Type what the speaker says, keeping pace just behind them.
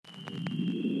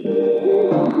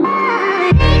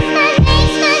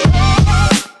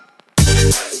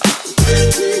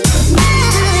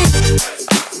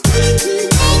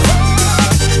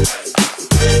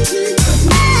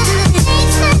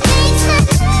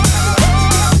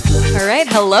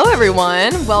Hello,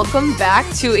 everyone. Welcome back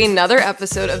to another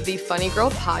episode of the Funny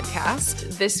Girl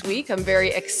podcast. This week, I'm very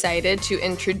excited to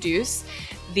introduce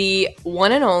the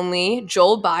one and only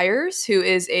Joel Byars, who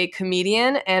is a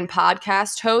comedian and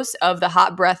podcast host of the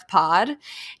Hot Breath Pod.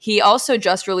 He also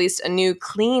just released a new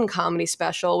clean comedy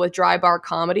special with Dry Bar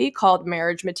Comedy called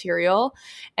Marriage Material,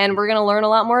 and we're going to learn a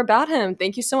lot more about him.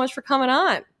 Thank you so much for coming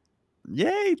on.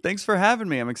 Yay, thanks for having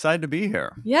me. I'm excited to be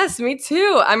here. Yes, me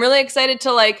too. I'm really excited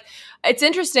to it's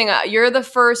interesting. You're the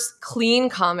first clean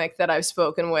comic that I've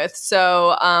spoken with. So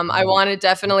I want to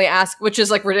definitely ask, which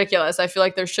is ridiculous. I feel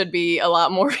like there should be a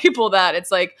lot more people that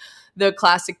it's the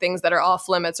classic things that are off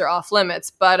limits are off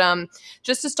limits. But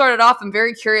just to start it off, I'm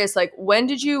very curious, when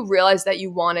did you realize that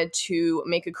you wanted to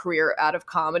make a career out of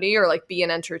comedy or be in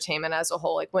entertainment as a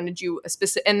whole? When did you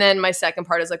and then my second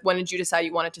part is when did you decide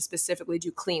you wanted to specifically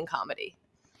do clean comedy?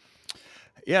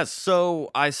 Yeah, so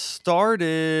I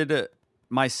started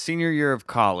my senior year of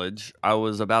college. I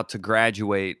was about to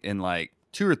graduate in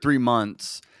 2 or 3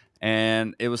 months,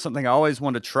 and it was something I always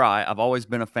wanted to try. I've always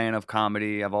been a fan of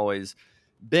comedy. I've always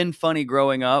been funny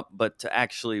growing up, but to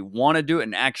actually want to do it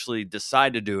and actually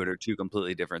decide to do it are two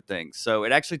completely different things. So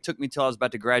it actually took me till I was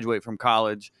about to graduate from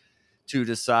college to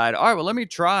decide, all right, well, let me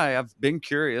try. I've been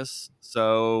curious.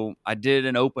 So I did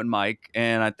an open mic,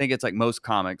 and I think it's like most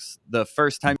comics. The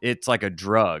first time it's like a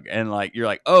drug, and you're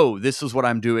like, oh, this is what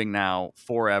I'm doing now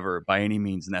forever by any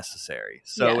means necessary.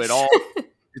 So Yes.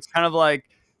 it's kind of like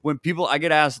when I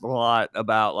get asked a lot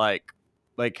about like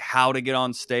how to get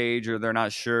on stage, or they're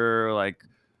not sure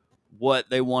what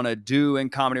they want to do in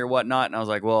comedy or whatnot. And I was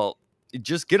like, well,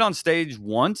 just get on stage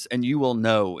once and you will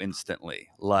know instantly.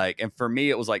 And for me,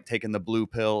 it was like taking the blue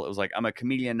pill. It was like, I'm a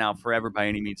comedian now forever by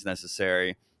any means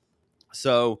necessary.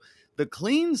 So the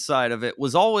clean side of it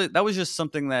was that was just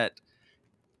something that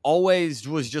always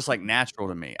was just natural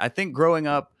to me. I think growing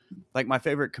up, my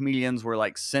favorite comedians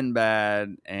were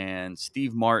Sinbad and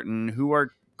Steve Martin, who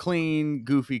are clean,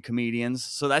 goofy comedians.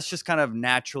 So that's just kind of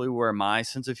naturally where my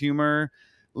sense of humor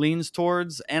leans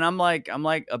towards. And I'm like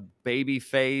a baby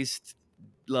faced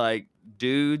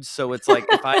dude. So it's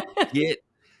if I get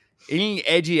any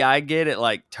edgy I get, it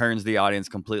turns the audience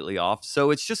completely off.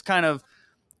 So it's just kind of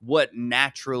what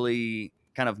naturally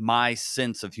kind of my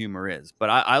sense of humor is. But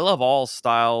I love all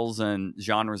styles and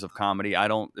genres of comedy.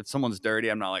 If someone's dirty,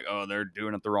 I'm not like, oh, they're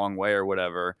doing it the wrong way or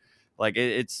whatever.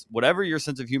 It's whatever your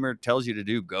sense of humor tells you to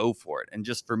do, go for it. And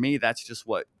just for me, that's just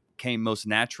what came most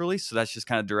naturally. So that's just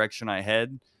kind of direction I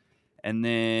head. And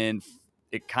then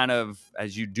it kind of,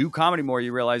 as you do comedy more,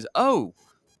 you realize, oh,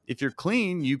 if you're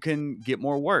clean, you can get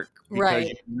more work because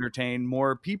you can entertain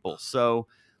more people. So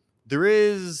there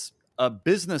is a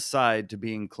business side to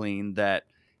being clean that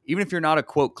even if you're not a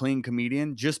quote clean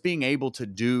comedian, just being able to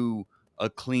do a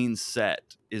clean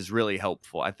set is really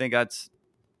helpful. I think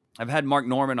I've had Mark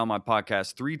Norman on my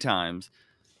podcast 3 times,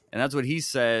 and that's what he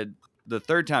said. The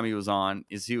third time he was on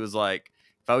is he was like,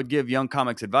 if I would give young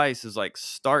comics advice, is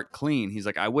start clean. He's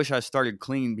like, I wish I started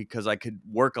clean because I could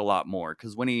work a lot more.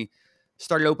 Because when he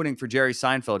started opening for Jerry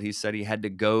Seinfeld, he said he had to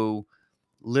go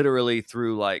literally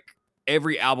through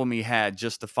every album he had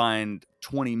just to find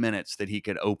 20 minutes that he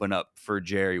could open up for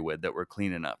Jerry with that were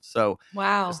clean enough. So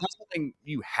wow, it's not something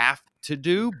you have to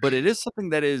do, but it is something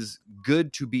that is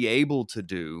good to be able to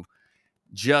do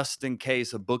just in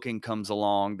case a booking comes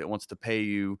along that wants to pay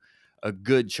you a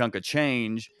good chunk of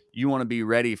change. You want to be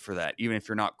ready for that, even if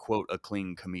you're not quote a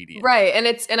clean comedian. Right.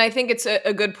 And I think it's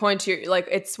a good point to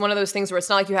it's one of those things where it's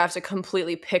not like you have to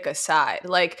completely pick a side.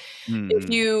 If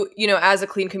you as a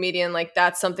clean comedian,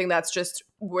 that's something that's just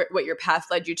what your path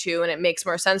led you to, and it makes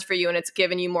more sense for you and it's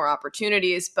given you more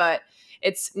opportunities. But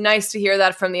it's nice to hear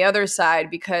that from the other side,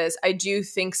 because I do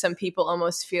think some people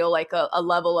almost feel a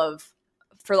level of,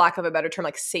 for lack of a better term,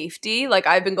 safety.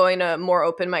 I've been going to more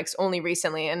open mics only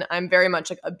recently, and I'm very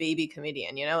much a baby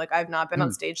comedian, I've not been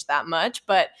on stage that much,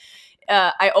 but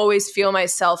I always feel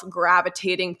myself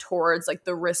gravitating towards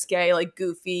the risque,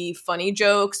 goofy, funny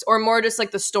jokes, or more just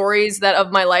the stories that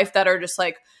of my life that are just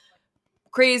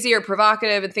crazy or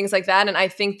provocative and things like that. And I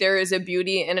think there is a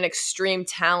beauty and an extreme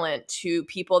talent to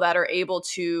people that are able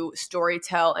to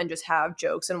storytell and just have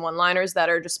jokes and one-liners that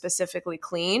are just specifically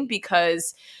clean,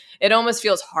 because it almost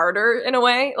feels harder in a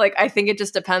way. I think it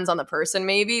just depends on the person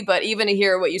maybe. But even to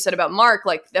hear what you said about Mark,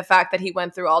 the fact that he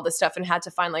went through all this stuff and had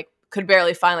to find could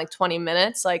barely find 20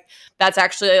 minutes, that's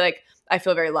actually I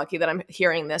feel very lucky that I'm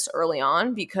hearing this early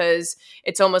on, because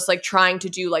it's almost trying to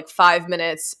do 5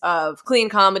 minutes of clean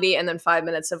comedy and then 5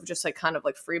 minutes of just kind of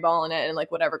freeballing it, and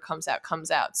whatever comes out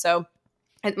comes out. So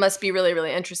it must be really,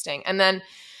 really interesting. And then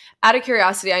out of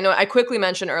curiosity, I know I quickly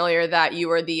mentioned earlier that you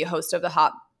were the host of the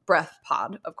Hot Breath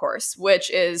Pod, of course, which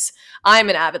is I'm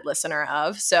an avid listener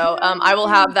of. So I will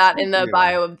have that in the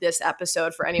bio of this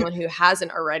episode for anyone who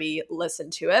hasn't already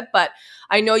listened to it. But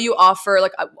I know you offer,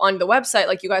 like, on the website,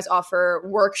 like, you guys offer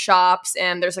workshops,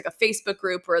 and there's like a Facebook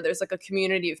group where there's like a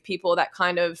community of people that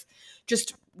kind of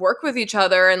just work with each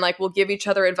other and like will give each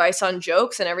other advice on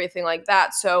jokes and everything like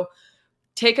that. So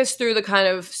take us through the kind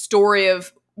of story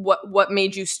of what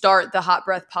made you start the Hot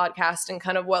Breath podcast and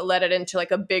kind of what led it into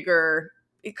like a bigger,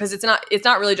 because it's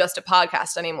not really just a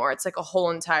podcast anymore. It's like a whole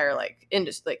entire like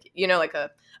industry, like, you know, like a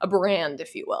brand,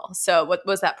 if you will. So what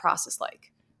was that process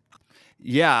like?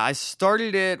 Yeah, I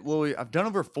started it. Well, I've done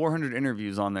over 400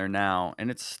 interviews on there now, and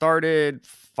it started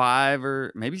 5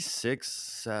 or maybe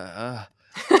 6. I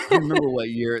don't remember what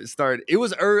year it started. It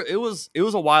was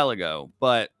a while ago,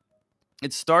 but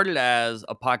it started as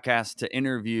a podcast to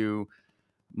interview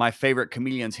my favorite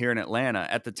comedians here in Atlanta.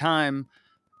 At the time,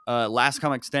 Last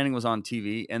Comic Standing was on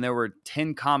TV, and there were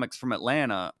 10 comics from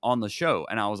Atlanta on the show.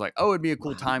 And I was like, oh, it'd be a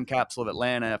cool time capsule of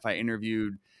Atlanta if I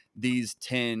interviewed these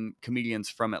 10 comedians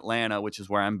from Atlanta, which is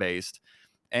where I'm based,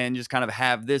 and just kind of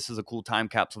have this as a cool time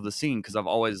capsule of the scene, because I've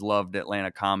always loved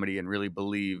Atlanta comedy and really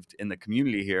believed in the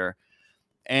community here.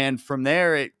 And from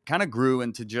there, it kind of grew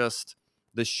into just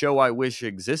the show I wish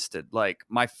existed. Like,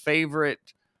 my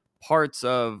favorite parts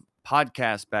of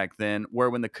podcasts back then were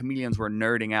when the comedians were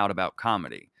nerding out about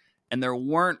comedy. And there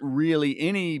weren't really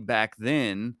any back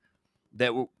then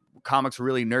that comics were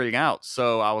really nerding out.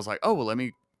 So I was like, oh, well, let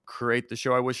me create the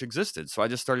show I wish existed. So I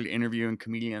just started interviewing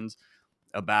comedians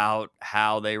about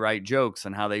how they write jokes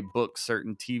and how they book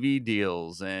certain TV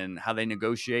deals and how they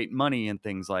negotiate money and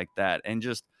things like that. And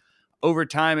just over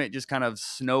time, it just kind of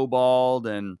snowballed,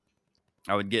 and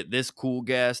I would get this cool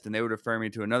guest and they would refer me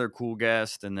to another cool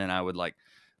guest. And then I would like,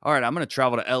 all right, I'm going to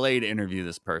travel to LA to interview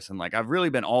this person. Like, I've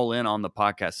really been all in on the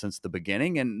podcast since the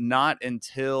beginning, and not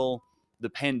until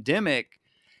the pandemic,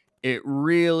 it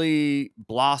really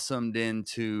blossomed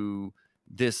into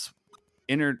this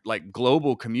like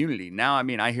global community. Now, I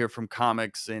mean, I hear from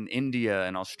comics in India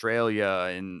and Australia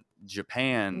and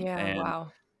Japan, Yeah,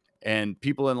 wow. and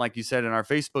people in, like you said, in our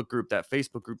Facebook group. That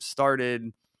Facebook group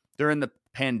started during the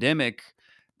pandemic.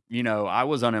 You know, I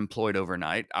was unemployed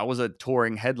overnight. I was a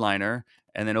touring headliner,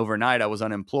 and then overnight I was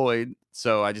unemployed.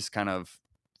 So I just kind of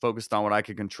focused on what I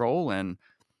could control, and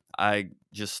I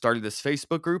just started this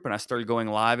Facebook group, and I started going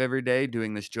live every day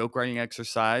doing this joke writing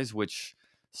exercise, which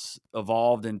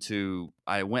evolved into,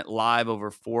 I went live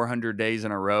over 400 days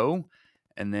in a row.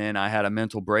 And then I had a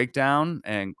mental breakdown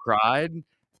and cried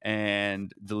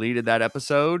and deleted that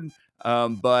episode.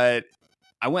 But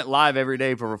I went live every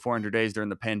day for over 400 days during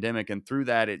the pandemic. And through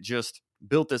that, it just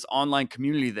built this online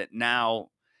community that now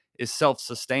is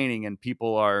self-sustaining. And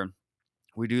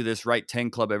we do this Write 10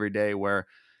 Club every day, where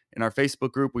in our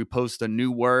Facebook group, we post a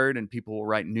new word and people will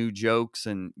write new jokes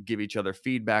and give each other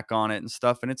feedback on it and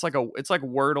stuff. And it's like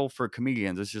Wordle for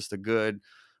comedians. It's just a good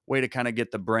way to kind of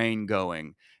get the brain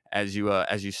going as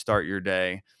you start your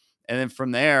day. And then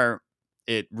from there,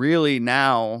 it really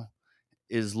now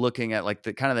is looking at like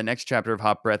the kind of the next chapter of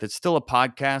Hot Breath. It's still a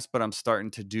podcast, but I'm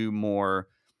starting to do more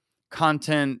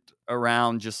content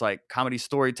around just like comedy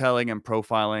storytelling and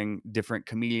profiling different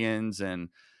comedians and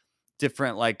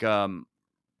different like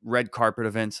red carpet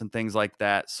events and things like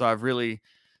that. So I've really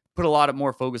put a lot of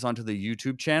more focus onto the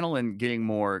YouTube channel and getting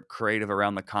more creative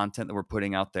around the content that we're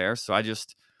putting out there. So I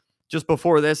just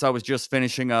before this, I was just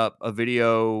finishing up a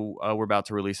video we're about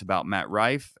to release about Matt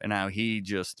Rife and how he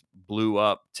just blew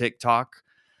up TikTok.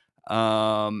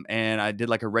 And I did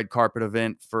like a red carpet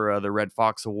event for the Red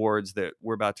Fox Awards that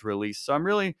we're about to release. So I'm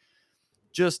really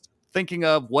just thinking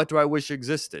of, what do I wish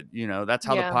existed? You know, that's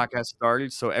how the podcast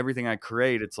started. So everything I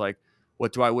create, it's like,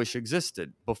 what do I wish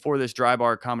existed? Before this Dry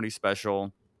Bar comedy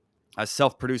special, I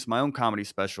self-produced my own comedy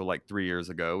special like 3 years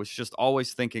ago. It's just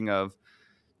always thinking of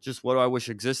just what do I wish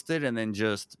existed, and then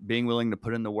just being willing to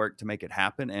put in the work to make it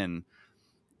happen. And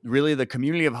really, the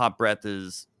community of Hot Breath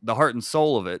is the heart and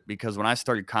soul of it, because when I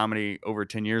started comedy over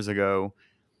 10 years ago,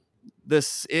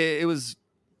 it was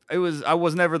I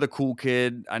was never the cool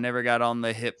kid. I never got on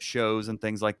the hip shows and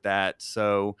things like that.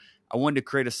 So I wanted to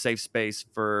create a safe space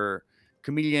for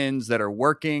comedians that are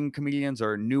working comedians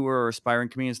or newer or aspiring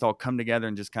comedians to all come together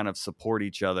and just kind of support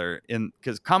each other.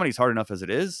 Because comedy's hard enough as it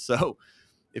is. So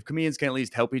if comedians can at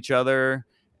least help each other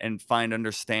and find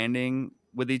understanding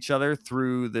with each other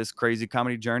through this crazy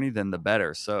comedy journey, then the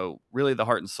better. So really, the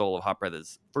heart and soul of Hot Breath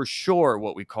is for sure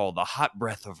what we call the Hot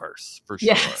Breathaverse, for sure.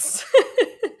 Yes.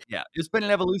 Yeah, it's been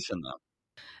an evolution though.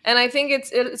 And I think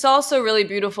it's also really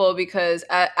beautiful because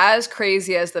as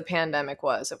crazy as the pandemic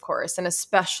was, of course, and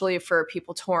especially for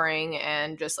people touring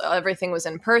and just everything was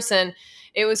in person,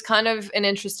 it was kind of an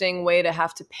interesting way to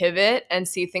have to pivot and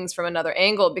see things from another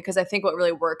angle, because I think what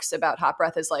really works about Hot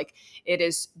Breath is like it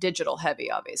is digital heavy,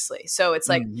 obviously. So it's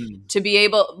like to be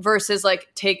able versus like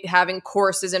having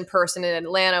courses in person in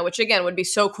Atlanta, which again would be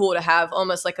so cool to have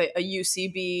almost like a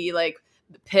UCB like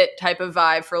pit type of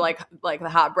vibe for like the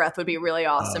Hot Breath would be really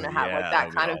awesome to have like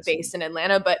that kind of base in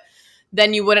Atlanta. But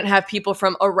then you wouldn't have people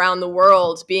from around the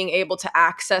world being able to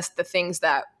access the things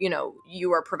that, you know,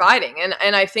 you are providing.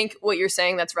 And I think what you're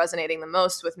saying that's resonating the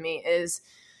most with me is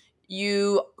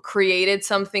you created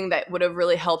something that would have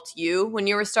really helped you when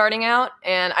you were starting out.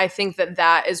 And I think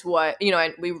that is what, you know,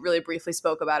 and we really briefly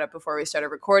spoke about it before we started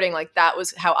recording. Like that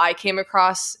was how I came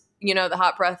across, you know, the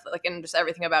Hot Breath, like, and just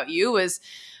everything about you was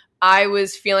I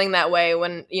was feeling that way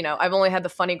when, you know, I've only had the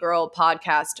Funny Girl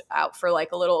podcast out for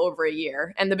like a little over a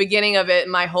year. And the beginning of it,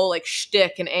 my whole like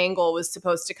shtick and angle was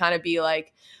supposed to kind of be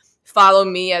like, follow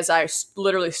me as I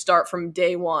literally start from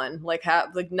day one, like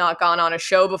have like not gone on a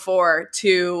show before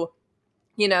to,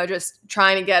 you know, just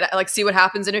trying to get like, see what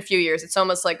happens in a few years. It's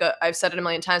almost like I've said it a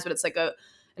million times, but it's like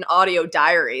an audio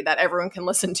diary that everyone can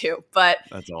listen to. But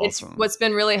that's awesome. What's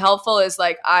been really helpful is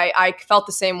like I felt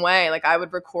the same way. Like I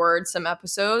would record some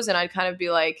episodes and I'd kind of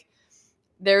be like,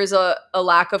 there's a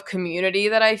lack of community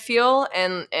that I feel,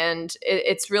 and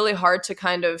it's really hard to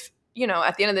kind of, you know,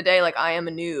 at the end of the day, like I am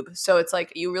a noob, so it's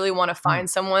like you really want to find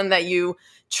someone that you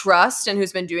trust and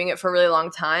who's been doing it for a really long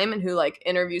time and who like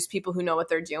interviews people who know what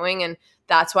they're doing. And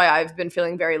that's why I've been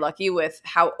feeling very lucky with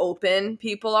how open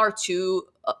people are to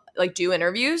like do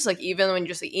interviews, like even when you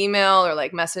just like, email or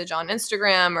like message on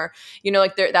Instagram or, you know,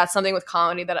 like that's something with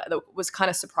comedy that was kind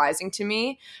of surprising to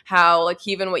me, how like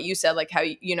even what you said, like how,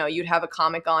 you know, you'd have a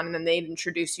comic on and then they'd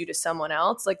introduce you to someone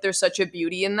else. Like there's such a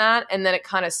beauty in that. And then it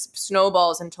kind of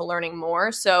snowballs into learning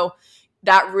more. So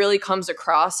that really comes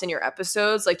across in your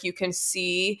episodes. Like you can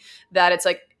see that it's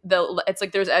like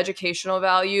there's educational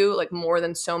value, like more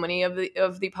than so many of the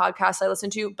podcasts I listen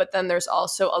to. But then there's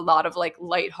also a lot of like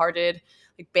lighthearted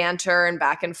like banter and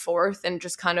back and forth, and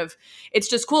just kind of, it's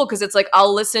just cool because it's like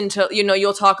I'll listen to, you know,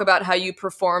 you'll talk about how you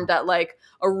performed at like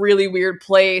a really weird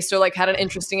place or like had an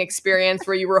interesting experience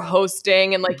where you were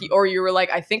hosting and like, or you were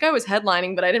like, I think I was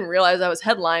headlining, but I didn't realize I was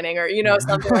headlining, or, you know,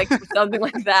 something like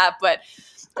that. But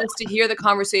just to hear the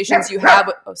conversations you have.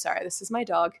 Oh, sorry. This is my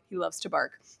dog. He loves to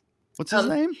bark. What's his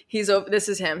name? This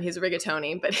is him. He's a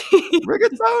rigatoni, but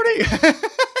rigatoni.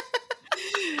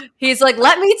 He's like,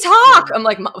 let me talk. I'm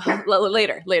like,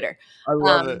 later. I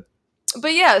love it.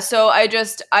 But yeah, so I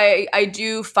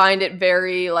do find it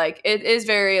very like, it is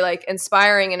very like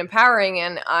inspiring and empowering.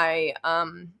 And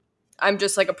I'm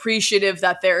just like appreciative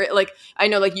that they're like, I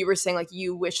know like you were saying, like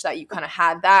you wish that you kind of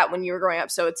had that when you were growing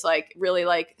up. So it's like really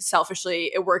like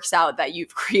selfishly, it works out that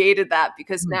you've created that,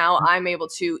 because now I'm able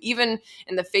to, even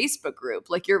in the Facebook group,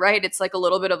 like you're right. It's like a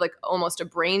little bit of like almost a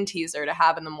brain teaser to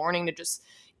have in the morning to just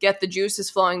get the juices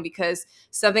flowing, because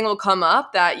something will come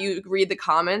up that you read the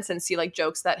comments and see like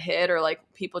jokes that hit or like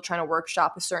people trying to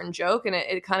workshop a certain joke. And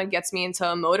it kind of gets me into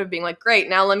a mode of being like, great,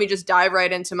 now let me just dive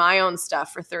right into my own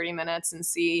stuff for 30 minutes and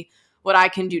see what I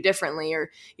can do differently,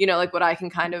 or, you know, like what I can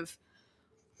kind of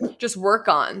just work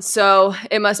on. So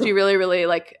it must be really, really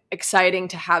like exciting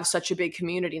to have such a big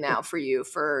community now for you,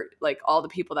 for like all the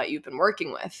people that you've been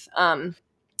working with.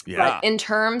 But in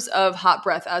terms of Hot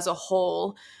Breath as a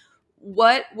whole,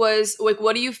 what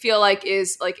do you feel like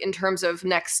is like in terms of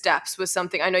next steps was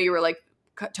something, I know you were like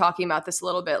talking about this a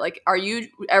little bit, like, are you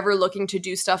ever looking to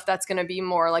do stuff that's going to be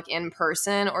more like in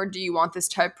person, or do you want this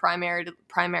type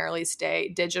primarily stay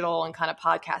digital and kind of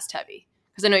podcast heavy?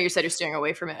 Because I know you said you're steering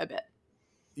away from it a bit.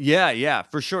 Yeah,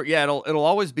 for sure. Yeah, it'll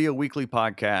always be a weekly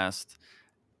podcast.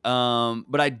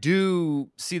 But I do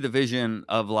see the vision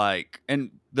of like,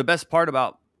 and the best part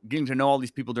about getting to know all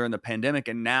these people during the pandemic,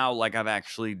 and now like I've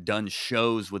actually done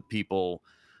shows with people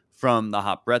from the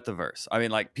Hot Breathiverse. I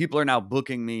mean, like people are now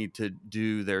booking me to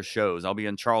do their shows. I'll be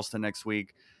in Charleston next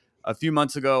week. A few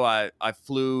months ago, I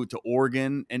flew to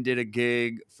Oregon and did a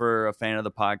gig for a fan of the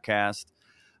podcast.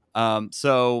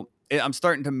 So I'm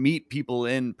starting to meet people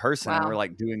in person. Wow. And we're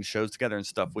like doing shows together and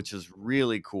stuff, which is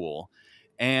really cool.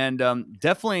 And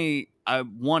definitely I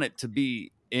want it to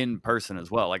be in person as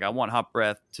well. Like I want Hot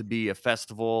Breath to be a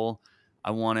festival.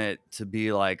 I want it to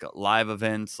be like live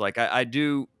events. Like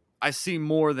I see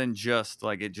more than just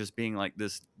like it just being like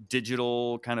this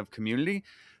digital kind of community,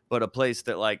 but a place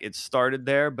that like it started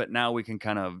there, but now we can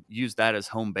kind of use that as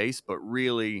home base, but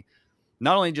really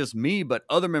not only just me, but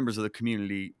other members of the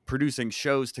community producing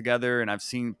shows together. And I've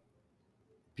seen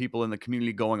people in the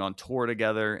community going on tour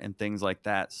together and things like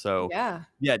that. So Yeah.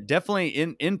 yeah, definitely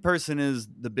in person is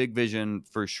the big vision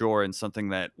for sure, and something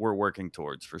that we're working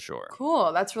towards for sure.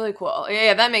 Cool. That's really cool.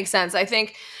 Yeah, that makes sense. I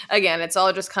think again, it's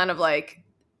all just kind of like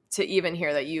to even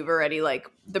hear that you've already like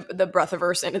the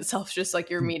breathiverse in itself, just like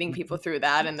you're meeting people through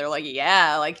that and they're like,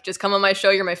 yeah, like just come on my show,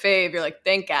 you're my fave. You're like,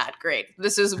 thank God, great.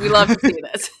 We love to see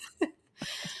this.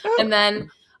 And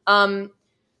then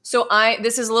so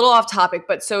this is a little off topic,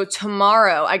 but so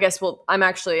tomorrow, I guess I'm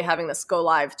actually having this go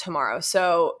live tomorrow.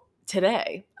 So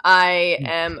today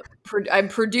I'm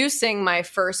producing my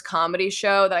first comedy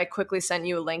show that I quickly sent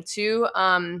you a link to.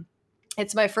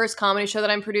 It's my first comedy show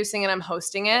that I'm producing and I'm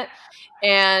hosting it.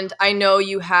 And I know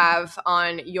you have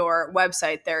on your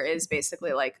website, there is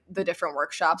basically like the different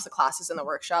workshops, the classes and the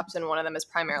workshops, and one of them is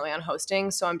primarily on hosting.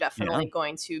 So I'm Yeah. definitely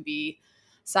going to be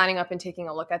signing up and taking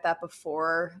a look at that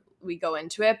before we go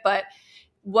into it. But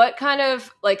what kind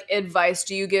of like advice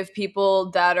do you give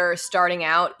people that are starting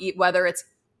out, whether it's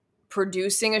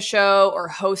producing a show or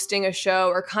hosting a show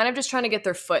or kind of just trying to get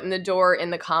their foot in the door in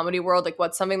the comedy world? Like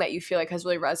what's something that you feel like has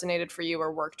really resonated for you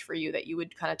or worked for you that you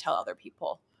would kind of tell other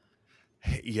people?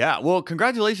 Yeah. Well,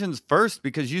 congratulations first,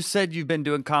 because you said you've been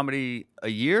doing comedy a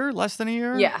year, less than a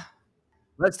year? Yeah.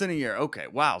 Less than a year. Okay.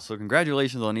 Wow. So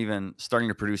congratulations on even starting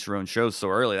to produce your own shows so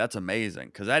early. That's amazing.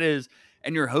 Because that is,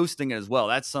 and you're hosting it as well.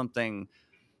 That's something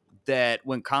that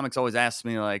when comics always ask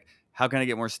me, like, how can I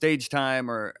get more stage time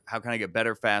or how can I get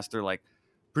better faster? Like,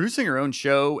 producing your own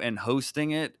show and hosting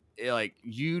it, like,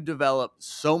 you develop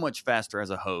so much faster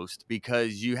as a host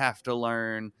because you have to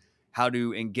learn how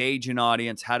to engage an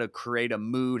audience, how to create a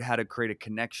mood, how to create a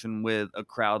connection with a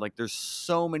crowd. Like, there's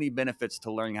so many benefits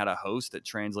to learning how to host that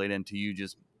translate into you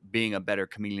just being a better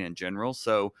comedian in general.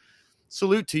 So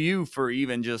salute to you for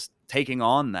even just taking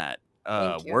on that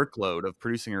Thank you. workload of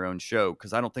producing your own show,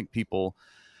 because I don't think people,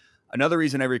 another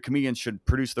reason every comedian should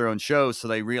produce their own show so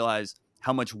they realize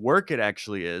how much work it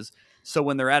actually is. So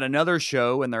when they're at another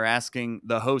show and they're asking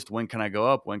the host, when can I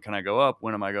go up? When can I go up?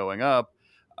 When am I going up?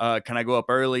 Can I go up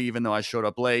early even though I showed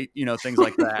up late? You know, things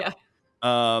like that.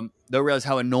 Yeah. They'll realize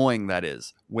how annoying that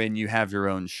is when you have your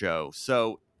own show.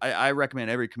 So I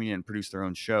recommend every comedian produce their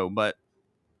own show. But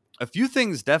a few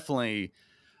things definitely,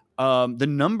 the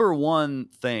number one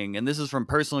thing, and this is from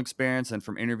personal experience and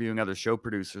from interviewing other show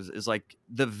producers, is like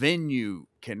the venue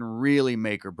can really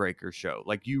make or break your show.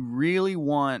 Like, you really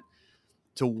want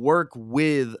to work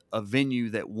with a venue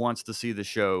that wants to see the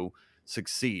show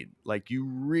succeed. Like,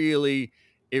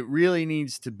 it really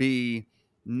needs to be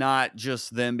not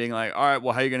just them being like, all right,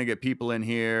 well, how are you going to get people in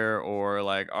here? Or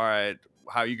like, all right,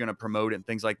 how are you going to promote it and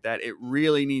things like that. It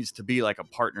really needs to be like a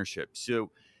partnership.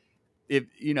 So if,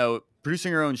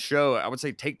 producing your own show, I would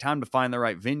say take time to find the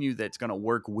right venue that's going to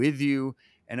work with you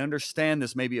and understand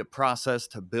this may be a process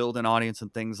to build an audience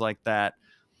and things like that.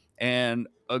 And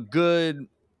a good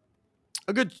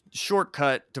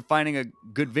shortcut to finding a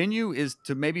good venue is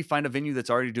to maybe find a venue that's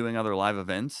already doing other live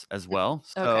events as well.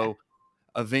 Okay. So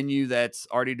a venue that's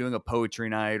already doing a poetry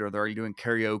night, or they're already doing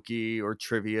karaoke or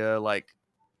trivia, like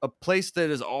a place that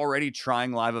is already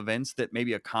trying live events that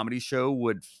maybe a comedy show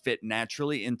would fit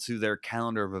naturally into their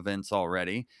calendar of events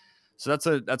already. So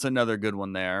that's another good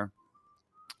one there.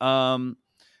 Um,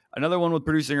 Another one with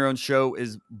producing your own show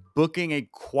is booking a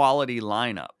quality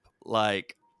lineup.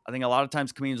 Like, I think a lot of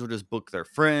times comedians will just book their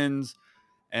friends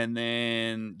and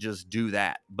then just do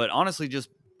that. But honestly, just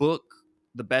book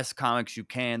the best comics you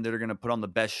can that are going to put on the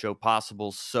best show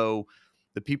possible. So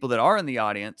the people that are in the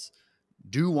audience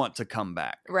do want to come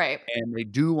back Right. and they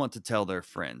do want to tell their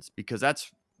friends, because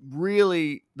that's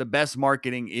really the best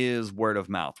marketing is word of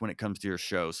mouth when it comes to your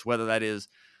shows. Whether that is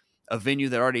a venue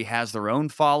that already has their own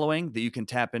following that you can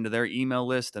tap into their email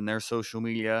list and their social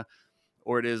media,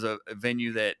 or it is a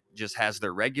venue that just has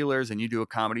their regulars and you do a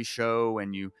comedy show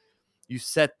and you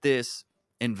set this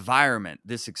environment,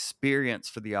 this experience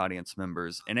for the audience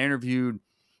members. And I interviewed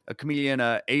a comedian,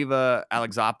 Ava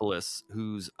Alexopoulos,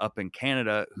 who's up in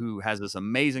Canada, who has this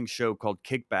amazing show called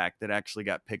Kickback that actually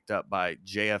got picked up by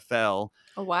JFL.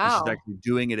 Oh, And she's wow. actually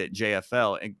doing it at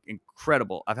JFL.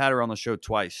 Incredible. I've had her on the show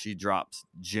twice. She drops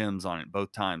gems on it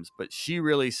both times. But she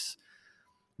really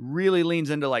leans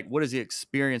into like, what is the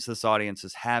experience this audience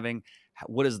is having?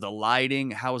 What is the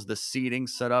lighting? How is the seating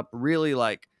set up? Really,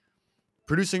 like,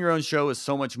 producing your own show is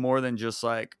so much more than just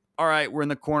like, all right, we're in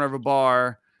the corner of a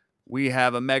bar, we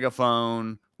have a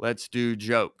megaphone, let's do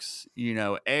jokes.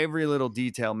 Every little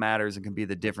detail matters and can be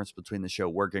the difference between the show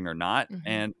working or not. Mhm.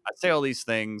 And I say all these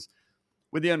things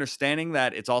with the understanding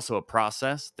that it's also a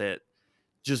process, that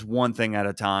just one thing at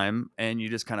a time, and you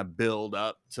just kind of build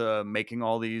up to making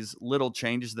all these little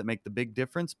changes that make the big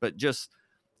difference. But just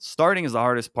starting is the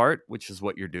hardest part, which is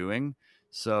what you're doing.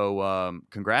 So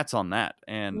congrats on that.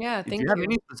 And Yeah, if you thank have you.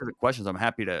 any specific questions, I'm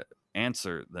happy to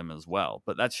answer them as well.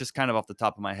 But that's just kind of off the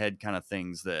top of my head, kind of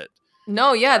things that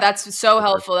No, yeah, that's so are-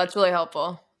 helpful. That's really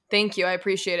helpful. Thank you. I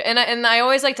appreciate it. And I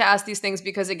always like to ask these things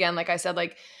because again, like I said,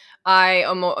 like I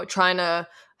am trying to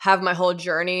have my whole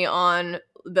journey on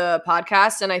the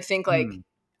podcast, and I think like Mm,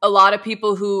 a lot of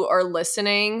people who are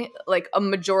listening, like a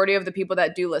majority of the people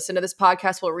that do listen to this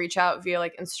podcast will reach out via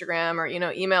like Instagram or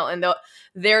email, and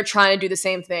they're trying to do the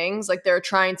same things. Like they're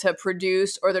trying to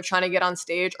produce or they're trying to get on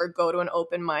stage or go to an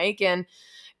open mic, and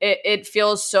it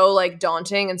feels so like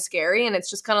daunting and scary, and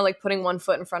it's just kind of like putting one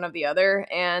foot in front of the other.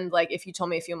 And like if you told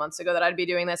me a few months ago that I'd be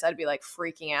doing this, I'd be like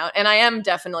freaking out, and I am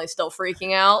definitely still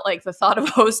freaking out. Like the thought of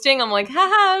hosting, I'm like,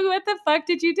 haha, what the fuck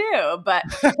did you do? But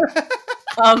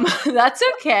that's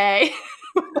okay.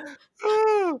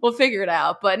 We'll figure it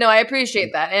out. But no, I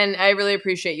appreciate that, and I really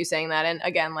appreciate you saying that. And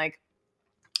again, like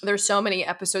there's so many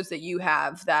episodes that you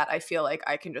have that I feel like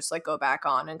I can just like go back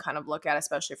on and kind of look at,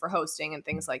 especially for hosting and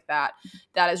things like that.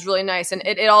 That is really nice. And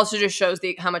it also just shows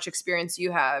how much experience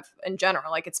you have in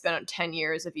general. Like it's been 10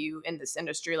 years of you in this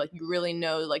industry. Like you really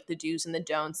know like the do's and the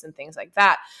don'ts and things like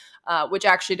that. Which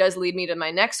actually does lead me to my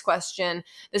next question.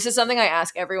 This is something I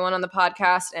ask everyone on the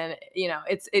podcast, and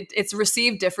it's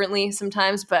received differently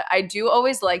sometimes, but I do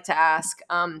always like to ask,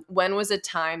 when was a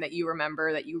time that you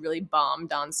remember that you really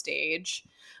bombed on stage?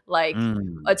 Like a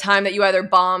mm, time that you either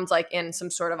bombed like in some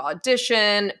sort of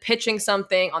audition, pitching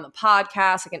something on the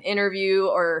podcast, like an interview,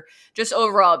 or just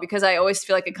overall, because I always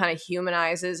feel like it kind of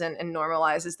humanizes and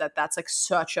normalizes that that's like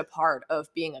such a part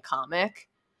of being a comic.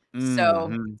 So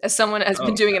mhm. as someone that has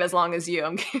been Oh, doing it as long as you,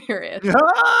 I'm curious.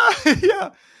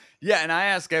 yeah. Yeah, and I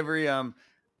ask every I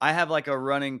have like a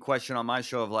running question on my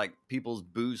show of like people's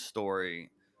booze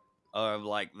story of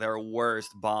like their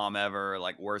worst bomb ever,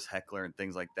 like worst heckler and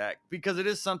things like that, because it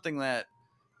is something that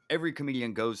every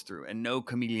comedian goes through, and no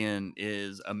comedian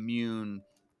is immune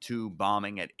to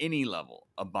bombing at any level.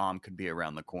 A bomb could be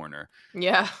around the corner.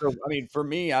 Yeah. So I mean, for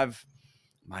me,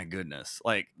 my goodness,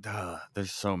 like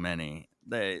there's so many.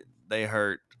 They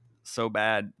hurt so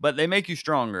bad, but they make you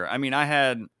stronger. I mean, I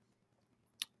had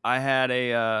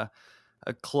a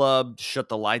club shut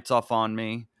the lights off on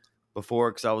me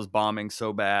before because I was bombing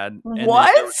so bad, and then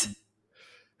What?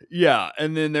 yeah,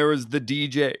 and then there was the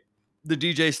DJ. The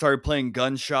DJ started playing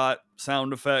gunshot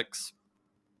sound effects.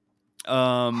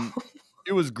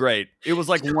 It was great. It was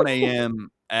like 1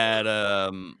 a.m. at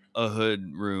a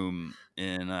hood room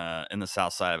in the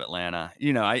south side of Atlanta.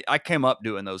 I came up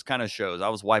doing those kind of shows. I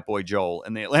was White Boy Joel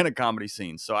in the Atlanta comedy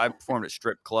scene, so I performed at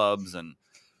strip clubs and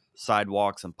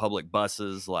sidewalks and public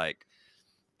buses, like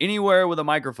anywhere with a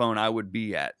microphone I would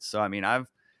be at. So I mean, I've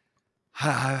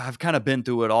kind of been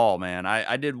through it all, man.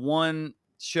 I did one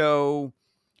show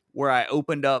where I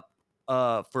opened up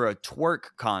for a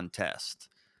twerk contest,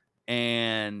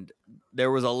 and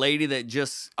there was a lady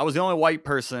that I was the only white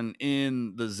person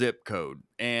in the zip code,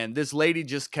 and this lady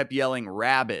just kept yelling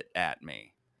rabbit at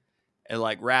me, and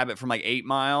like rabbit from like 8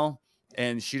 Mile,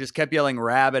 and she just kept yelling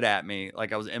rabbit at me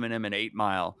like I was Eminem in 8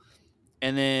 Mile.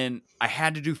 And then I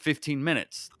had to do 15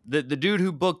 minutes. The dude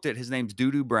who booked it, his name's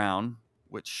Doodoo Brown,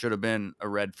 which should have been a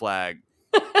red flag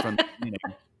from the beginning.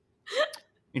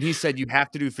 And he said, you have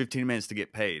to do 15 minutes to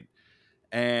get paid.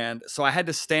 And so I had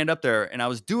to stand up there, and I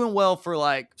was doing well for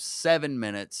like 7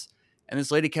 minutes. And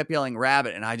this lady kept yelling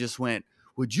rabbit. And I just went,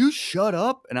 would you shut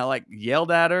up? And I like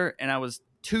yelled at her, and I was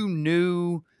too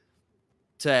new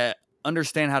to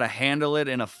understand how to handle it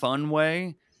in a fun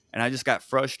way. And I just got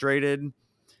frustrated.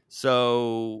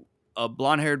 So a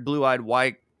blonde-haired, blue-eyed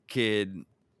white kid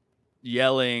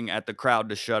yelling at the crowd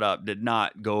to shut up did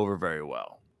not go over very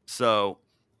well. So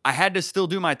I had to still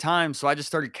do my time. So I just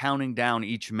started counting down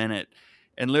each minute,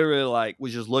 and literally like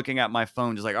was just looking at my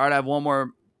phone, just like, all right, I have one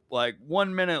more, like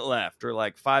 1 minute left or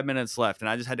like 5 minutes left. And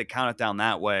I just had to count it down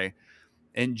that way.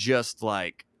 And just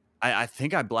like, I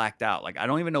think I blacked out. Like, I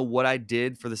don't even know what I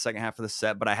did for the second half of the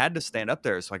set, but I had to stand up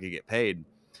there so I could get paid.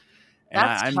 And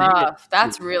That's I made it. tough.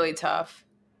 That's really tough.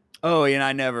 Oh, and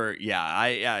I never, and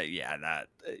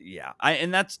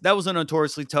that was a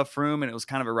notoriously tough room, and it was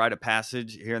kind of a rite of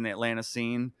passage here in the Atlanta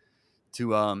scene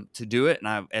to do it. And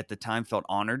I, at the time, felt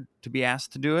honored to be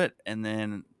asked to do it, and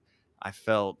then I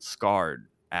felt scarred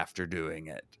after doing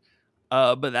it.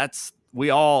 But I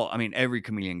mean, every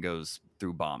comedian goes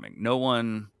through bombing. No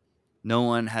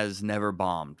one has never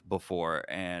bombed before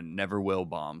and never will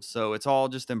bomb. So it's all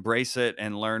just embrace it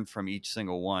and learn from each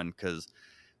single one, because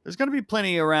there's going to be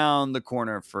plenty around the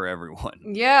corner for everyone.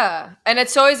 Yeah, and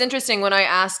it's always interesting when I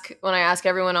ask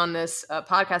everyone on this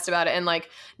podcast about it, and like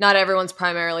not everyone's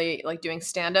primarily like doing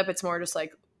stand up. It's more just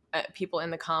like people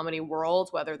in the comedy world,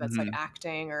 whether that's like Mhm.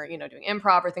 acting or, you know, doing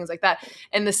improv or things like that.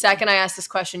 And the second I ask this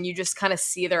question, you just kind of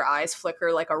see their eyes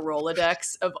flicker like a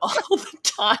Rolodex of all the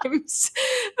times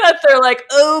that they're like,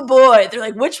 oh boy, they're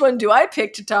like, which one do I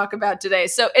pick to talk about today?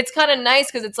 So it's kind of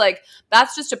nice because it's like,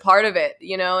 that's just a part of it,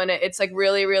 you know, and it's like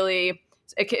really, really,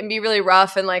 it can be really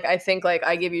rough. And like, I think like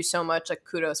I give you so much like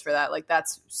kudos for that. Like that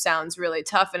sounds really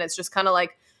tough. And it's just kind of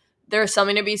like, there's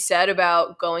something to be said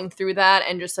about going through that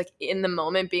and just like in the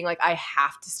moment being like, I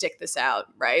have to stick this out,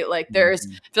 right? Like there's,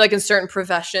 Mhm. I feel like in certain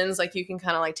professions, like you can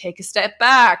kind of like take a step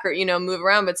back or, you know, move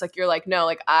around, but it's like, you're like, no,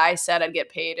 like I said I'd get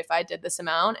paid if I did this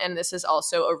amount. And this is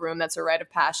also a room that's a rite of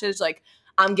passage. Like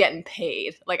I'm getting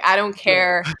paid. Like I don't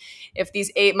care if these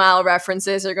 8 Mile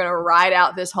references are going to ride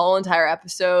out this whole entire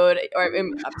episode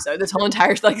this whole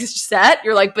entire like set.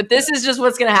 You're like, but this is just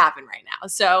what's going to happen right now.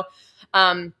 So,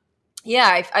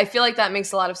 yeah, I feel like that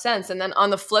makes a lot of sense. And then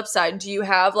on the flip side, do you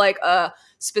have like a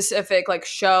specific like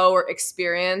show or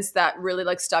experience that really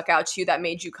like stuck out to you that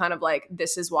made you kind of like,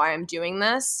 this is why I'm doing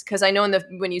this? Because I know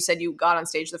when you said you got on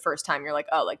stage the first time, you're like,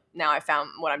 oh, like now I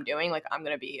found what I'm doing. Like I'm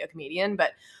going to be a comedian.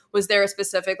 But was there a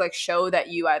specific like show that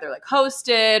you either like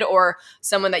hosted or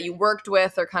someone that you worked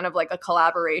with or kind of like a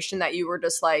collaboration that you were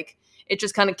just like, it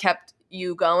just kind of kept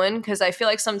you going? Because I feel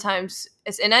like sometimes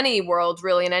it's in any world,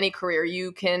 really, in any career,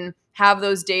 you can have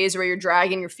those days where you're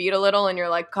dragging your feet a little and you're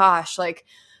like, gosh, like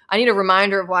I need a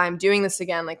reminder of why I'm doing this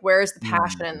again. Like, where's the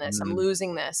passion in this? I'm Mhm.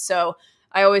 losing this. So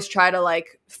I always try to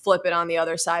like flip it on the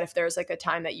other side. If there's like a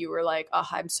time that you were like, oh,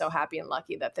 I'm so happy and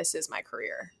lucky that this is my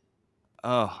career.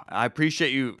 Oh, I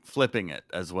appreciate you flipping it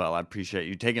as well. I appreciate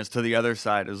you taking us to the other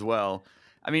side as well.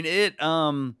 I mean,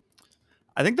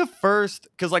 I think the first,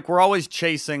 because like we're always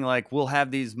chasing, like we'll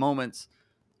have these moments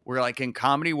where like in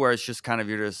comedy where it's just kind of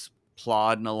you're just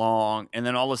plodding along, and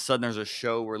then all of a sudden there's a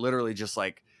show where literally just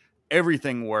like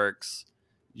everything works.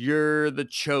 You're the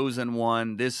chosen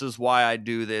one. This is why I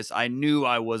do this. I knew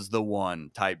I was the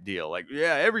one type deal. Like,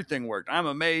 yeah, everything worked. I'm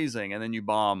amazing. And then you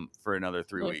bomb for another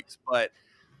 3 weeks. But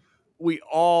we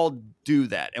all do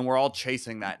that, and we're all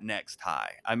chasing that next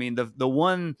high. I mean, the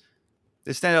one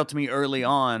that stands out to me early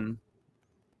on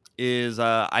is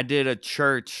I did a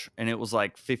church, and it was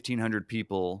like 1,500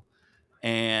 people,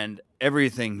 and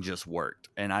everything just worked.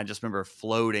 And I just remember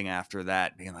floating after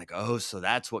that, being like, "Oh, so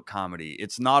that's what comedy?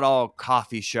 It's not all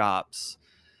coffee shops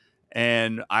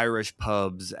and Irish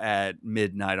pubs at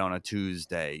midnight on a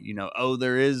Tuesday. You know, oh,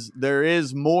 there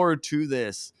is more to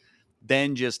this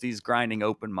than just these grinding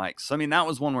open mics." So I mean, that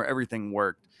was one where everything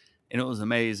worked and it was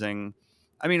amazing.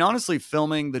 I mean, honestly,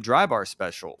 filming the Dry Bar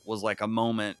special was like a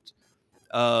moment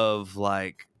of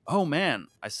like, oh man,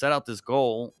 I set out this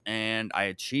goal and I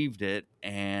achieved it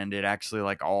and it actually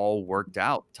like all worked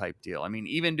out type deal. I mean,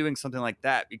 even doing something like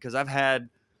that, because I've had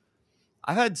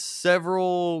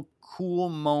several cool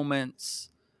moments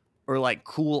or like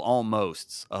cool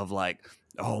almosts of like,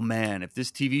 oh man, if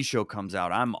this TV show comes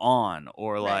out, I'm on.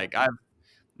 Or Right. like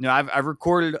I've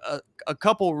recorded a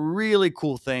couple really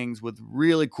cool things with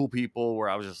really cool people where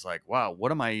I was just like, wow,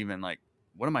 what am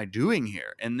I doing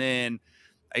here? And then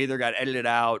I either got edited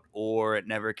out or it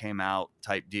never came out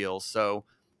type deal. So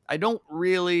I don't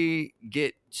really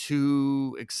get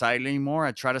too excited anymore.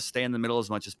 I try to stay in the middle as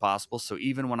much as possible. So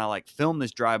even when I like film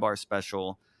this Dry Bar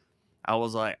special, I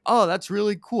was like, oh, that's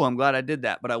really cool. I'm glad I did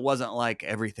that. But I wasn't like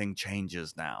everything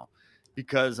changes now.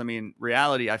 Because I mean,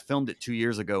 reality, I filmed it 2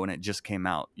 years ago and it just came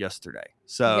out yesterday. Yeah.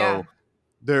 So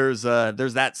there's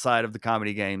that side of the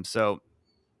comedy game. So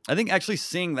I think actually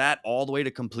seeing that all the way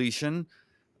to completion,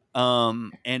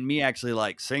 and me actually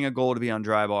like setting a goal to be on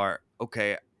Dry Bar.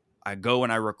 Okay, I go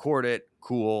and I record it.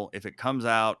 Cool. If it comes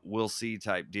out, we'll see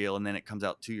type deal. And then it comes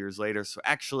out 2 years later. So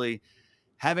actually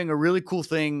having a really cool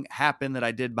thing happen that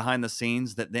I did behind the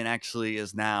scenes that then actually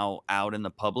is now out in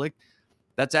the public,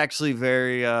 that's actually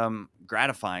very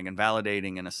gratifying and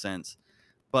validating in a sense.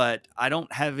 But I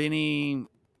don't have any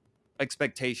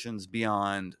expectations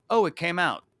beyond, oh, it came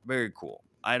out. Very cool.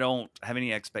 I don't have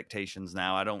any expectations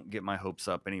now. I don't get my hopes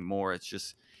up anymore. It's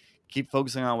just keep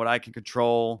focusing on what I can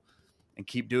control and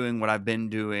keep doing what I've been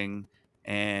doing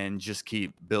and just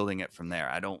keep building it from there.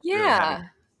 I don't really have any Yeah.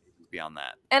 beyond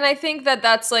that. And I think that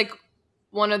that's like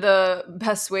one of the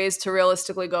best ways to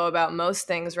realistically go about most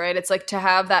things, right? It's like to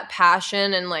have that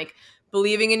passion and like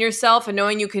believing in yourself and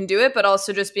knowing you can do it, but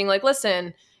also just being like,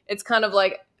 listen, it's kind of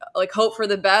like hope for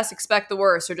the best, expect the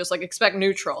worst, or just like expect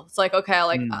neutral. It's like, okay,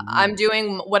 like Mhm. I'm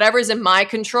doing whatever's in my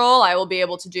control, I will be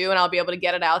able to do, and I'll be able to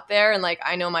get it out there. And like,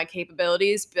 I know my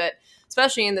capabilities, but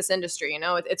especially in this industry, you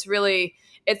know, it's really,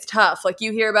 it's tough. Like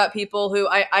you hear about people who,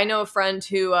 I know a friend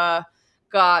who,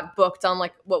 got booked on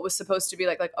like what was supposed to be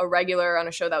like a regular on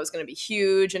a show that was going to be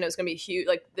huge, and it was going to be huge,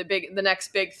 like the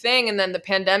next big thing, and then the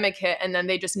pandemic hit, and then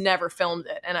they just never filmed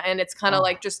it. And it's kind of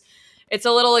like, just, it's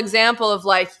a little example of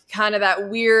like kind of that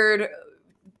weird,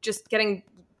 just getting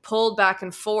pulled back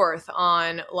and forth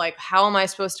on like, how am I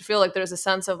supposed to feel? Like there's a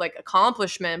sense of like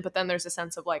accomplishment, but then there's a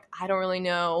sense of like, I don't really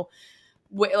know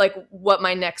what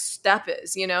my next step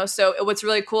is, you know? So what's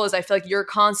really cool is I feel like you're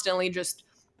constantly just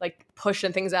like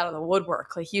pushing things out of the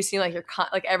woodwork. Like you seem like you're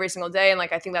like every single day. And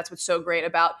like, I think that's what's so great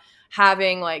about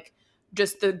having like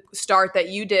just the start that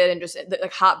you did, and just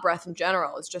like Hot Breath in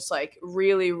general is just like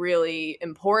really, really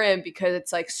important, because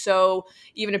it's like, so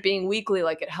even it being weekly,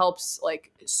 like it helps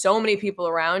like so many people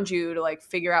around you to like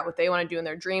figure out what they want to do in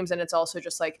their dreams. And it's also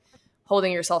just like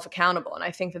holding yourself accountable. And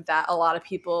I think that a lot of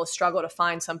people struggle to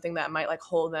find something that might like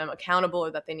hold them accountable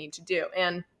or that they need to do.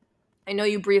 And I know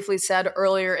you briefly said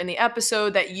earlier in the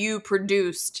episode that you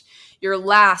produced your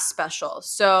last special.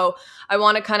 So I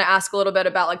want to kind of ask a little bit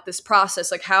about like this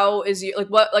process. Like how is you, like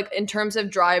what, like in terms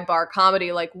of dry bar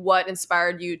comedy, like what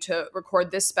inspired you to record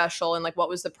this special, and like what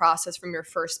was the process from your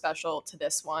first special to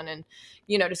this one? And,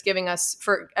 you know, just giving us,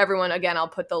 for everyone, again, I'll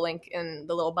put the link in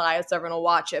the little bio so everyone will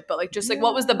watch it. But like, just like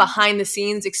what was the behind the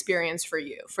scenes experience for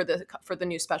you for the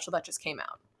new special that just came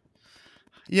out?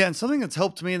 Yeah, and something that's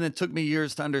helped me and that took me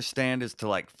years to understand is to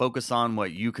like focus on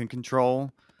what you can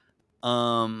control.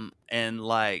 And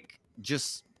like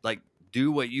just like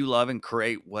do what you love and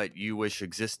create what you wish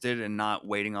existed, and not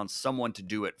waiting on someone to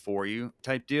do it for you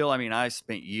type deal. I mean, I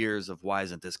spent years of, why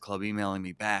isn't this club emailing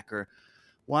me back, or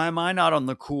why am I not on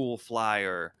the cool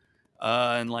flyer?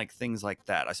 And like things like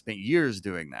that. I spent years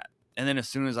doing that. And then as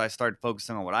soon as I started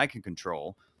focusing on what I can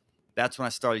control, that's when I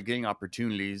started getting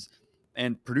opportunities.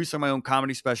 And producing my own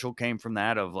comedy special came from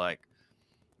that, of like,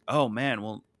 oh man,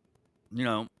 well, you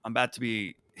know, I'm about to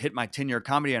be hit my 10-year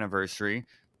comedy anniversary.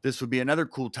 This would be another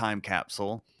cool time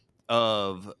capsule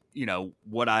of, you know,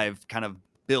 what I've kind of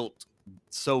built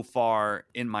so far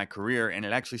in my career. And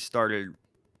it actually started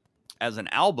as an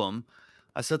album.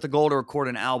 I set the goal to record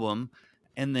an album,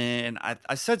 and then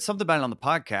I said something about it on the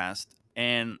podcast,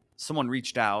 and someone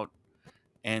reached out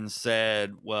and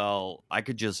said, well, I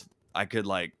could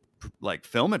like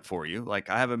film it for you. Like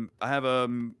I have a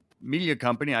media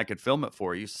company. I could film it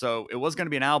for you. So it was going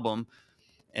to be an album.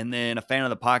 And then a fan of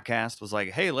the podcast was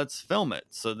like, hey, let's film it.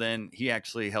 So then he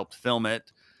actually helped film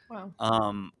it.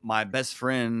 Wow. My best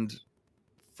friend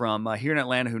from here in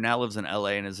Atlanta, who now lives in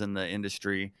LA and is in the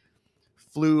industry,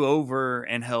 flew over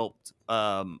and helped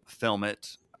film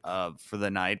it for the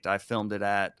night. I filmed it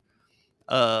at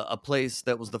a place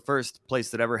that was the first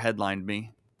place that ever headlined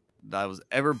me. I was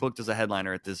ever booked as a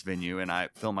headliner at this venue, and I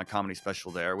filmed my comedy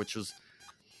special there, which was,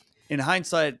 in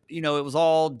hindsight, you know, it was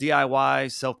all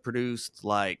DIY, self-produced,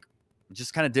 like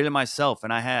just kind of did it myself.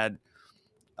 And I had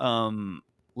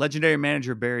legendary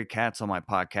manager Barry Katz on my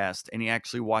podcast, and he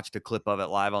actually watched a clip of it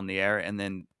live on the air and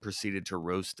then proceeded to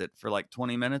roast it for like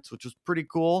 20 minutes, which was pretty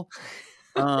cool.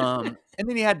 And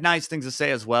then he had nice things to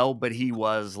say as well, but he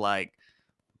was like,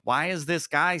 why is this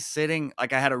guy sitting,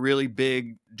 like I had a really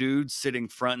big dude sitting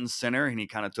front and center, and he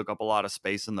kind of took up a lot of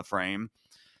space in the frame,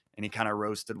 and he kind of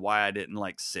roasted why I didn't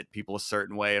like sit people a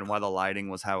certain way and why the lighting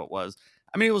was how it was.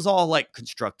 I mean, it was all like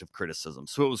constructive criticism.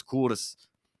 So it was cool to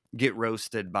get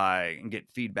roasted by and get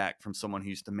feedback from someone who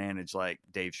used to manage like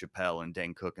Dave Chappelle and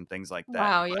Dane Cook and things like that.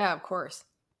 Wow. Yeah, of course.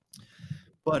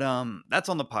 But that's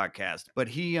on the podcast. But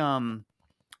he so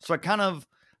I kind of,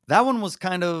 that one was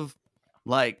kind of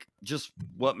like just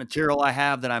what material I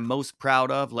have that I'm most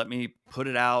proud of. Let me put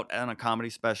it out on a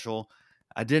comedy special.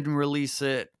 I didn't release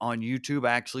it on YouTube.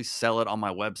 I actually sell it on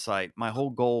my website. My whole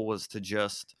goal was to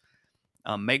just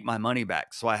make my money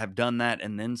back. So I have done that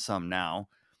and then some now.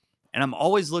 And I'm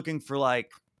always looking for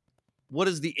like, what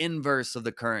is the inverse of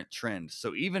the current trend?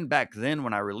 So even back then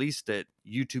when I released it,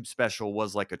 YouTube special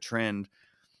was like a trend.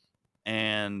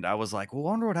 And I was like, well, I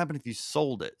wonder what happened if you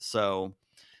sold it. So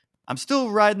I'm still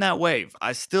riding that wave.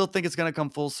 I still think it's going to come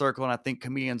full circle. And I think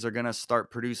comedians are going to start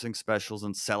producing specials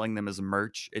and selling them as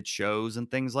merch at shows and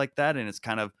things like that. And it's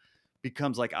kind of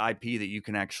becomes like IP that you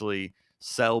can actually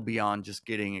sell beyond just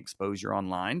getting exposure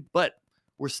online. But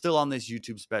we're still on this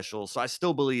YouTube special. So I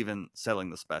still believe in selling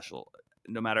the special,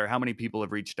 no matter how many people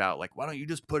have reached out. Like, why don't you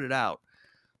just put it out?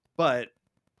 But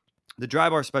the Dry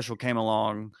Bar special came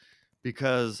along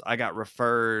because I got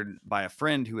referred by a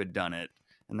friend who had done it.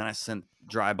 And then I sent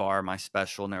Dry Bar my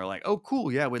special, and they were like, oh,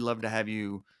 cool. Yeah, we'd love to have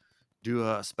you do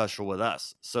a special with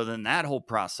us. So then that whole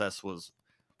process was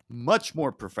much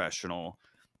more professional.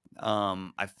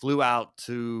 I flew out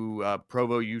to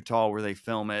Provo, Utah, where they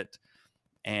film it.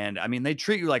 And I mean, they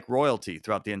treat you like royalty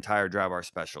throughout the entire Dry Bar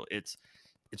special. It's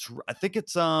I think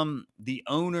it's the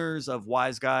owners of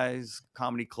Wise Guys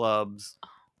Comedy Clubs.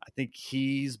 I think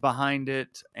he's behind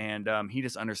it, and he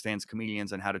just understands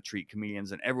comedians and how to treat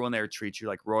comedians, and everyone there treats you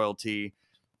like royalty,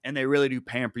 and they really do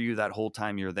pamper you that whole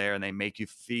time you're there, and they make you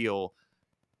feel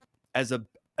as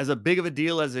a big of a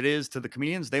deal as it is to the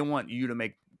comedians. They want you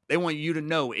to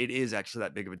know it is actually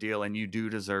that big of a deal, and you do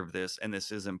deserve this, and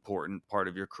this is important part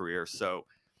of your career. So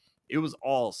it was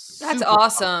all That's super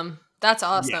awesome. That's yeah,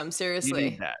 awesome. you need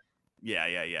Seriously. that.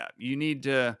 Yeah.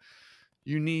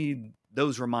 You need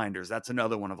those reminders. That's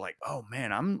another one of like, oh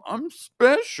man, I'm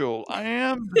special. I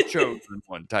am the chosen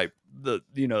one type.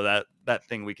 That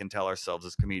thing we can tell ourselves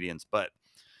as comedians. But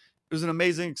it was an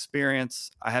amazing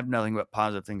experience. I have nothing but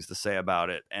positive things to say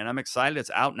about it, and I'm excited it's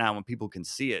out now when people can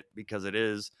see it, because it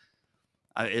is.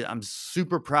 I'm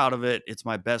super proud of it. It's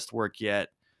my best work yet,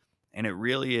 and it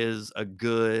really is a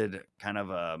good kind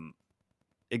of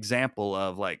example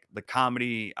of like the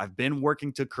comedy I've been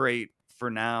working to create for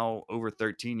now over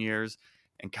 13 years,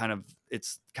 and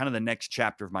it's kind of the next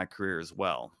chapter of my career as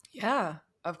well. Yeah,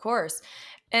 of course.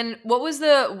 And what was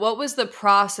the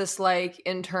process like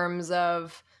in terms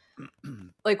of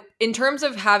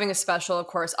having a special? Of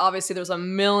course, obviously there's a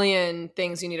million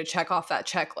things you need to check off that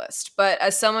checklist. But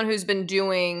as someone who's been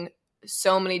doing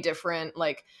so many different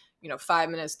 5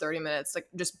 minutes, 30 minutes, like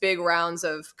just big rounds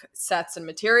of sets and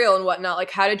material and whatnot, like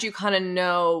how did you kind of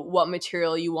know what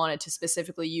material you wanted to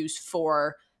specifically use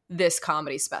for this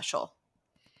comedy special?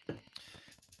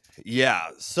 Yeah,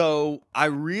 so I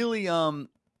really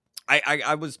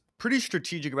I was pretty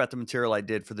strategic about the material I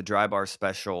did for the Dry Bar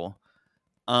special,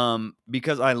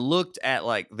 because I looked at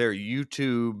like their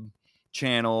YouTube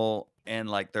channel and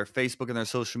like their Facebook and their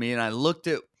social media, and I looked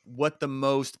at what the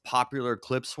most popular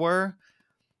clips were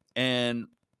and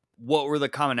what were the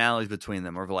commonalities between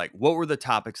them, or like what were the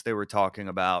topics they were talking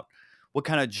about, what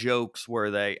kind of jokes were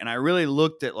they, and I really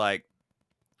looked at like,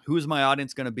 who's my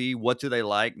audience going to be, what do they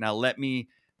like, now let me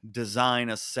design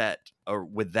a set or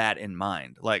with that in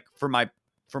mind. Like for my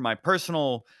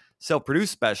personal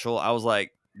self-produced special, I was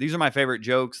like, these are my favorite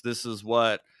jokes, this is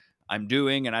what I'm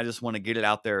doing, and I just want to get it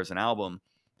out there as an album.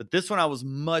 But this one I was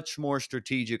much more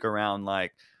strategic around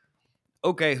like,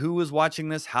 okay, who is watching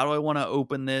this? How do I want to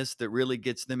open this that really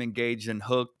gets them engaged and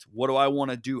hooked? What do I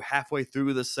want to do halfway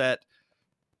through the set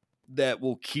that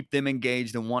will keep them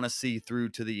engaged and want to see through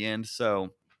to the end?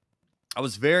 So I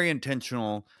was very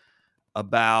intentional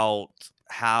about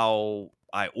how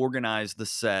I organized the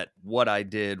set, what I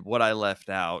did, what I left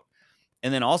out,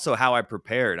 and then also how I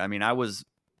prepared. I mean, I was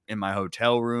in my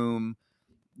hotel room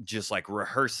just like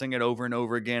rehearsing it over and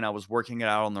over again. I was working it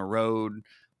out on the road.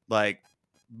 Like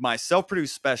my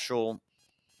self-produced special,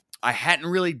 I hadn't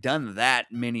really done that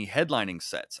many headlining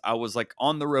sets. I was like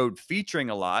on the road featuring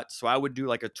a lot. So I would do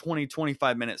like a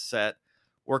 25 minute set,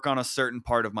 work on a certain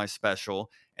part of my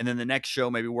special, and then the next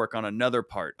show maybe work on another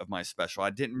part of my special. I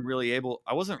don't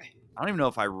even know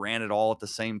if I ran it all at the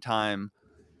same time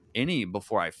any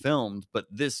before I filmed, but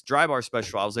this Dry Bar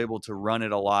special, I was able to run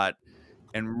it a lot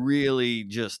and really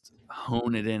just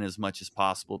hone it in as much as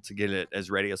possible to get it as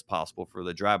ready as possible for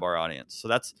the Dry Bar audience. So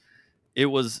it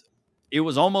was it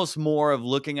was almost more of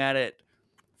looking at it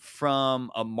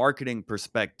from a marketing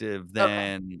perspective Okay.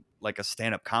 than like a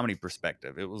stand-up comedy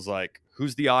perspective. It was like,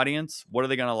 who's the audience? What are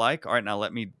they going to like? All right, now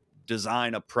let me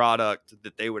design a product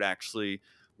that they would actually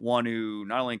want to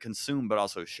not only consume but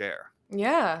also share.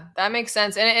 Yeah, that makes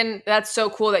sense. And that's so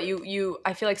cool that you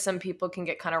I feel like some people can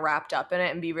get kind of wrapped up in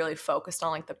it and be really focused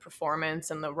on like the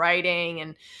performance and the writing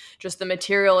and just the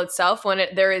material itself when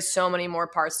there is so many more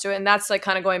parts to it. And that's like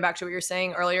kind of going back to what you were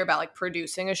saying earlier about like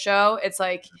producing a show. It's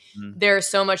like Mhm. there's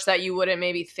so much that you wouldn't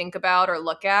maybe think about or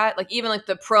look at. Like even like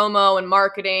the promo and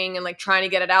marketing and like trying to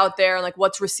get it out there and like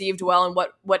what's received well and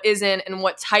what isn't and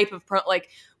what type of like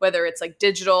whether it's like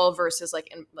digital versus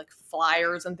like in like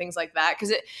flyers and things like that.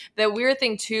 Because the weird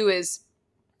thing too is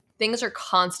things are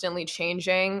constantly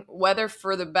changing, whether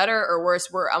for the better or worse.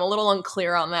 I'm a little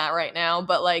unclear on that right now,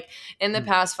 but like in the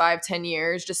past 5-10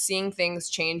 years, just seeing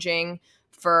things changing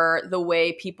for the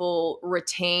way people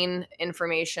retain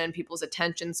information, people's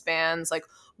attention spans, like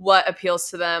what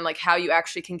appeals to them, like how you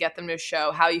actually can get them to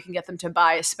show, how you can get them to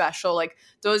buy a special. Like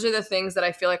those are the things that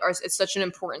I feel like it's such an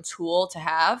important tool to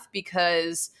have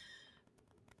because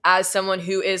as someone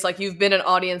who is like you've been an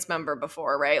audience member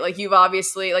before, right? Like you've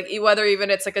obviously like whether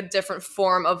even it's like a different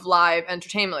form of live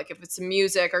entertainment, like if it's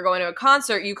music or going to a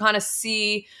concert, you kind of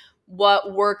see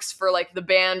what works for like the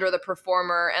band or the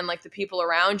performer and like the people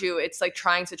around you. It's like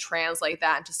trying to translate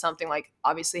that into something like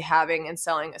obviously having and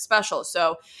selling a special.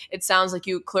 So it sounds like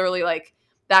you clearly like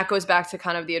that goes back to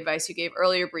kind of the advice you gave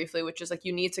earlier briefly, which is like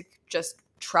you need to just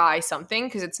try something,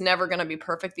 because it's never going to be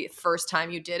perfect the first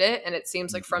time you did it. And it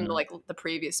seems like from the Mhm. like the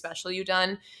previous special you've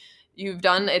done,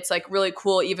 it's like really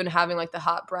cool, even having like the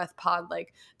hot breath pod,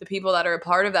 like the people that are a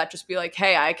part of that just be like,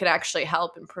 hey, I could actually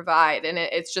help and provide. And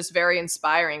it's just very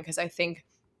inspiring, because I think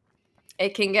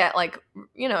it can get like,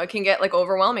 it can get like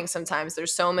overwhelming sometimes.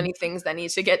 There's so many things that need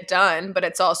to get done, but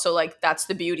it's also like that's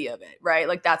the beauty of it, right?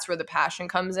 Like that's where the passion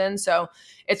comes in. So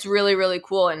it's really, really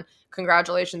cool. And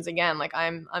congratulations again. Like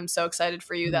I'm so excited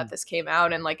for you that this came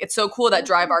out, and like it's so cool that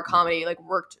Drive Our Comedy like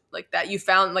worked, like that you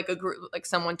found like a group, like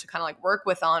someone to kind of like work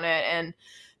with on it and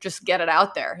just get it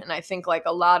out there. And I think like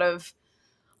a lot of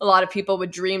people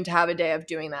would dream to have a day of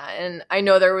doing that. And I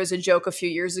know there was a joke a few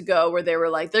years ago where they were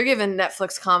like, they're giving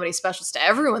Netflix comedy specials to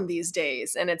everyone these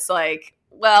days. And it's like,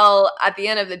 well, at the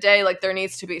end of the day, like there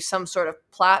needs to be some sort of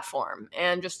platform.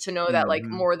 And just to know that like Mhm.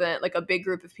 more than like a big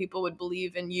group of people would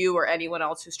believe in you or anyone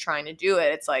else who's trying to do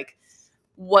it, it's like,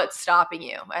 what's stopping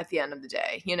you at the end of the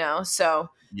day, you know? So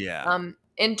Yeah.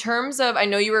 in terms of, I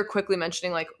know you were quickly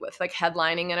mentioning like with like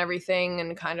headlining and everything,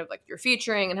 and kind of like you're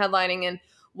featuring and headlining, and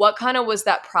what kind of was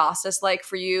that process like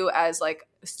for you as like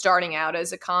starting out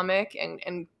as a comic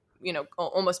and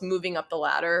almost moving up the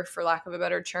ladder, for lack of a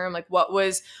better term? Like what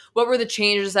were the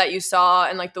changes that you saw,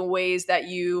 and like the ways that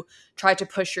you tried to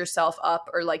push yourself up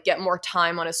or like get more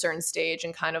time on a certain stage,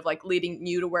 and kind of like leading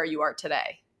you to where you are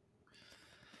today?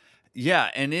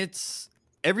 Yeah, and it's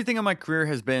everything in my career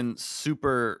has been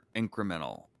super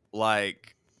incremental.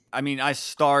 Like, I mean, I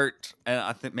start, and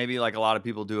I think maybe like a lot of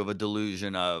people do, of a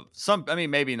delusion of some. I mean,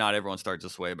 maybe not everyone starts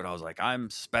this way, but I was like, I'm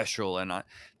special, and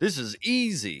this is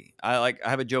easy. I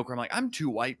have a joke where I'm like, I'm too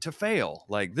white to fail.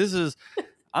 Like,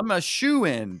 I'm a shoe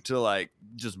in to like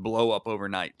just blow up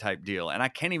overnight type deal. And I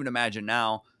can't even imagine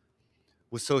now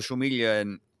with social media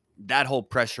and that whole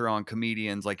pressure on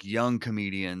comedians, like young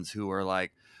comedians who are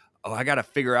like, oh, I got to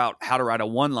figure out how to write a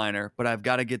one liner, but I've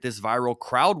got to get this viral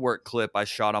crowd work clip I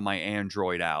shot on my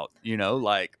Android out.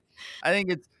 Like I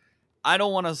think I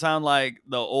don't want to sound like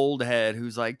the old head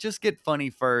who's like, just get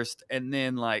funny first and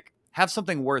then like have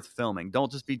something worth filming.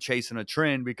 Don't just be chasing a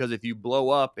trend, because if you blow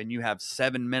up and you have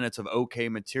 7 minutes of okay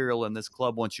material and this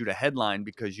club wants you to headline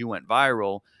because you went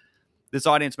viral, this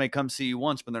audience may come see you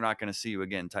once, but they're not going to see you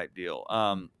again type deal.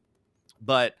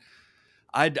 But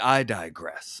I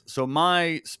digress. So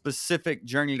my specific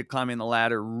journey to climbing the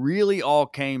ladder really all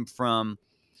came from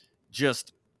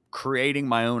just creating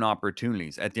my own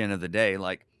opportunities at the end of the day.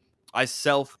 Like I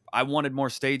wanted more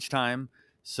stage time.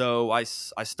 So I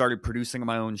started producing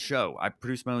my own show. I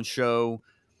produced my own show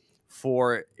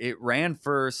it ran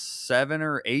for 7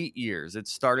 or 8 years. It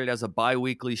started as a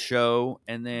bi-weekly show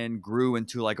and then grew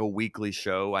into like a weekly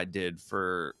show I did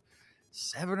for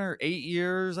 7 or 8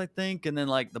 years, I think. And then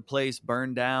like the place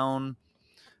burned down,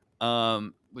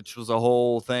 which was a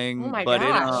whole Oh thing. my But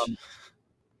gosh.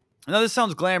 now this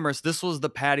sounds glamorous. This was the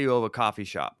patio of a coffee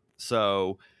shop.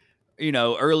 So,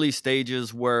 early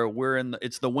stages where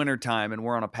it's the winter time and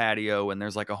we're on a patio and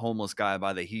there's like a homeless guy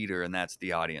by the heater and that's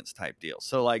the audience type deal.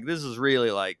 So like, this is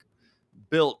really like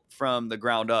built from the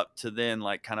ground up to then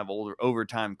like kind of over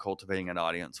time cultivating an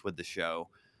audience with the show.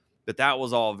 But that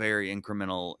was all very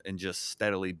incremental and just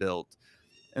steadily built.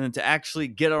 And then to actually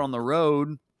get out on the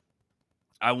road,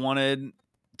 I wanted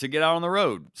to get out on the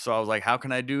road. So I was like, how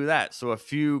can I do that? So a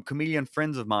few comedian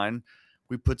friends of mine,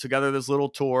 we put together this little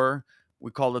tour. We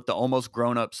called it the Almost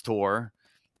Grown Ups Tour.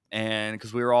 And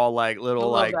because we were all like I little,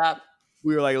 love like, that.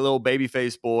 we were like little baby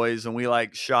face boys, and we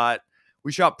shot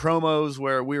promos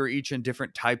where we were each in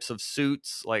different types of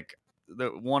suits. Like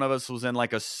one of us was in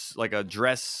like a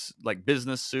dress, like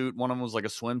business suit. One of them was like a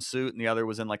swimsuit, and the other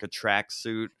was in like a track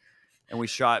suit. And we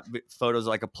shot photos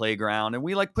like a playground, and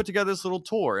we like put together this little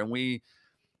tour, and we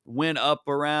went up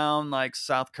around like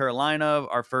South Carolina.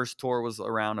 Our first tour was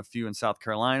around a few in South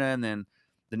Carolina, and then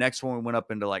the next one we went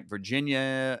up into like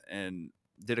Virginia and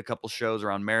did a couple shows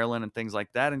around Maryland and things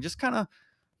like that, and just kind of, I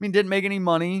mean, didn't make any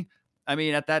money. I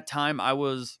mean, at that time I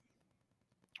was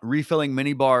refilling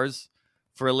mini bars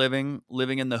for a living,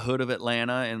 living in the hood of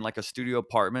Atlanta in like a studio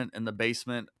apartment in the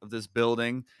basement of this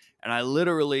building. And I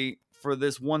literally, for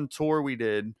this one tour we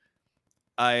did,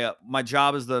 my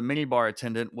job as the mini bar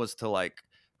attendant was to like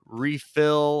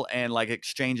refill and like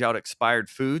exchange out expired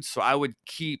food. So I would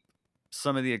keep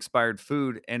some of the expired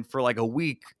food, and for like a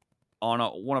week on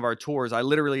one of our tours, I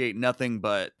literally ate nothing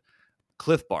but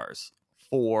Cliff Bars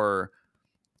for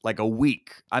like a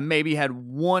week. I maybe had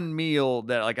one meal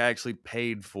that like I actually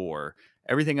paid for.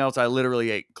 Everything else, I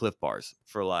literally ate Cliff Bars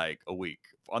for like a week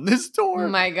on this tour.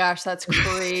 My gosh, that's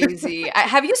crazy.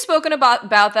 Have you spoken about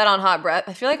that on Hot Breath?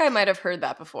 I feel like I might have heard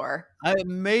that before.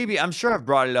 I'm sure I've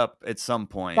brought it up at some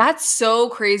point. That's so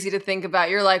crazy to think about.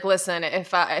 You're like, listen,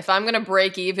 if I'm gonna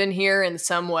break even here in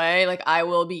some way, like I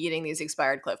will be eating these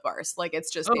expired Cliff Bars. Like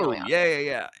it's just the Oh only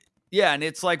option. yeah. And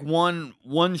it's like one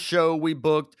show we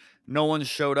booked, no one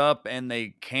showed up, and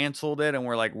they canceled it, and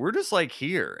we're like, we're just like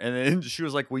here. And then she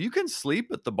was like, well, you can sleep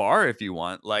at the bar if you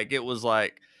want. Like it was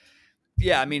like,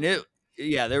 yeah. I mean it.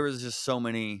 Yeah, there was just so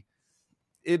many.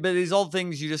 But these all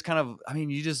things you just kind of, I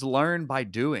mean, you just learn by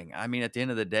doing. I mean, at the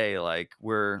end of the day, like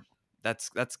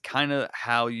that's kind of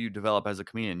how you develop as a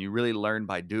comedian. You really learn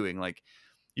by doing. Like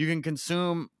you can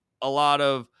consume a lot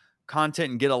of content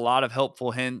and get a lot of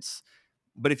helpful hints,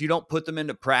 but if you don't put them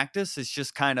into practice, it's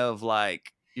just kind of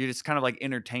like you're just kind of like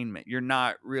entertainment. You're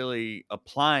not really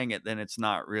applying it, then it's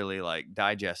not really like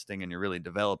digesting and you're really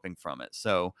developing from it.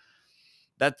 So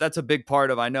that's a big part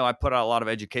of, I know I put out a lot of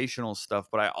educational stuff,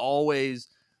 but I always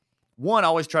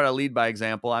try to lead by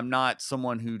example. I'm not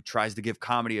someone who tries to give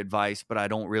comedy advice, but I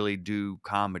don't really do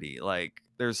comedy. Like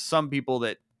there's some people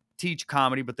that teach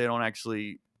comedy, but they don't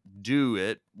actually do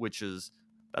it,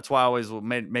 that's why I always will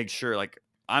make sure like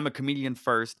I'm a comedian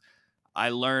first. I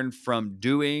learn from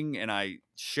doing and I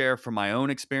share from my own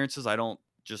experiences. I don't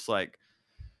just like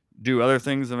do other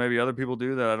things that maybe other people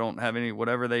do that I don't have any,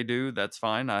 whatever they do, that's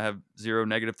fine. I have zero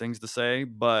negative things to say,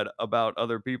 but about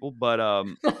other people. But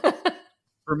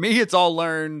for me, it's all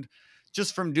learned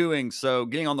just from doing. So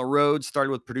getting on the road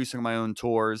started with producing my own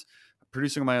tours,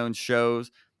 producing my own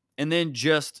shows, and then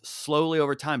just slowly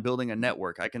over time building a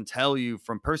network. I can tell you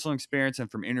from personal experience and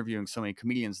from interviewing so many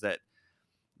comedians that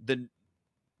the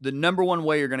number one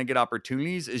way you're going to get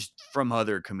opportunities is from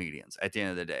other comedians at the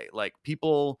end of the day. Like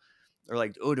people are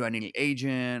like, oh, do I need an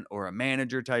agent or a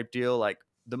manager type deal? Like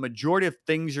the majority of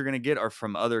things you're going to get are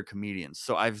from other comedians.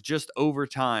 So I've just over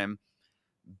time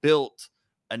built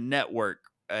a network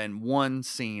and one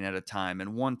scene at a time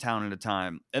and one town at a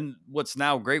time. And what's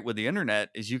now great with the internet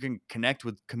is you can connect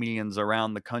with comedians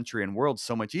around the country and world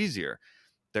so much easier.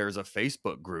 There's a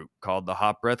Facebook group called the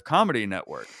Hot Breath Comedy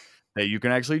Network that you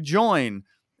can actually join,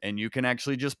 and you can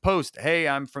actually just post, hey,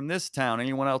 I'm from this town.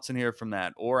 Anyone else in here from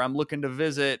that? Or I'm looking to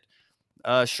visit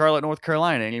Charlotte, North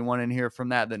Carolina. Anyone in here from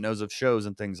that knows of shows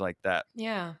and things like that?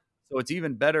 Yeah. So it's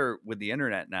even better with the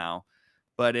internet now.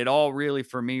 But it all really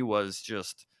for me was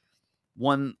just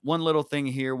one little thing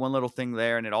here, one little thing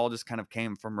there, and it all just kind of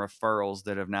came from referrals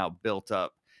that have now built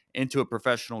up into a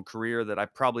professional career that I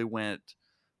probably went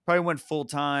full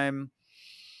time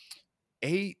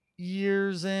 8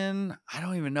 years in. I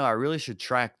don't even know. I really should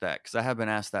track that because I have been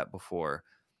asked that before.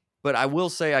 But I will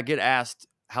say I get asked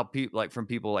how people like from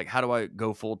people like, how do I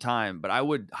go full time? But I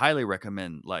would highly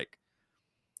recommend like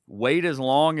wait as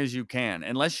long as you can,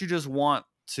 unless you just want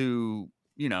to,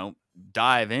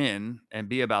 dive in and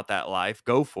be about that life,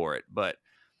 go for it. But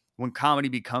when comedy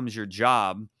becomes your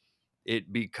job,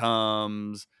 it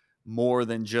becomes more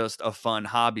than just a fun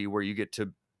hobby where you get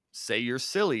to say your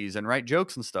sillies and write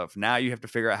jokes and stuff. Now you have to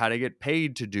figure out how to get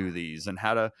paid to do these and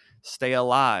how to stay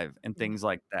alive and things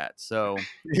like that. So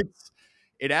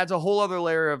it adds a whole other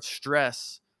layer of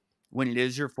stress when it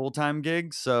is your full-time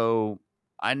gig. So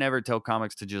I never tell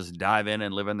comics to just dive in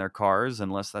and live in their cars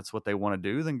unless that's what they want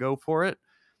to do, then go for it.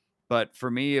 But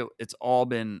for me, it's all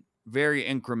been very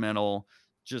incremental,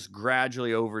 just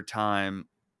gradually over time,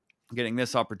 getting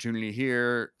this opportunity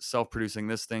here, self-producing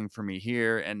this thing for me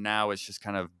here. And now it's just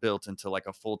kind of built into like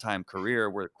a full-time career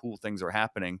where cool things are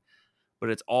happening. But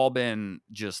it's all been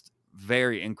just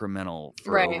very incremental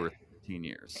for Right. over 15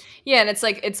 years. Yeah, and it's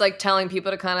like telling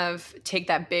people to kind of take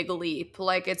that big leap.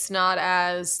 Like it's not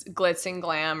as glitz and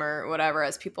glam or whatever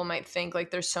as people might think.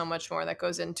 Like there's so much more that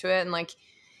goes into it, and like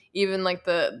even like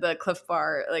the Cliff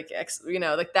Bar, like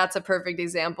like that's a perfect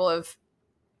example of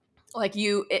like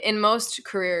you in most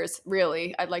careers,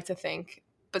 really. I'd like to think,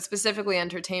 but specifically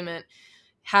entertainment,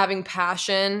 having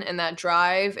passion and that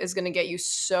drive is going to get you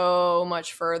so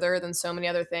much further than so many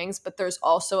other things. But there's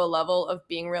also a level of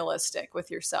being realistic with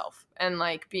yourself and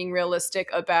like being realistic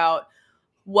about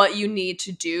what you need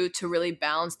to do to really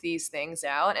balance these things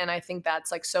out. And I think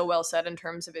that's like so well said in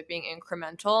terms of it being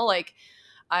incremental. Like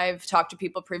I've talked to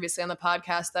people previously on the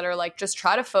podcast that are like, just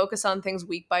try to focus on things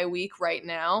week by week right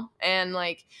now and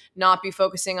like not be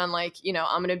focusing on like,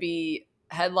 I'm going to be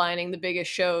headlining the biggest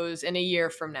shows in a year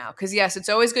from now. Because yes, it's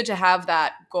always good to have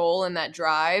that goal and that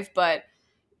drive, but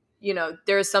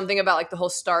there's something about like the whole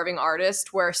starving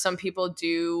artist where some people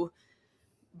do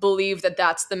believe that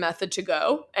that's the method to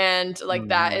go, and like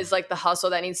that Mhm. is like the hustle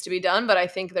that needs to be done. But I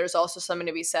think there's also something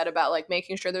to be said about like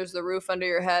making sure there's the roof under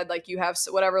your head, like you have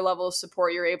whatever level of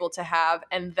support you're able to have,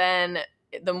 and then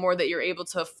the more that you're able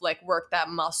to like work that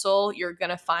muscle, you're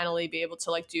gonna finally be able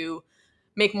to like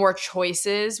make more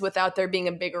choices without there being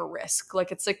a bigger risk.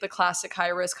 Like it's like the classic high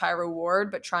risk high reward,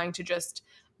 but trying to just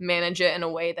manage it in a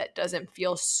way that doesn't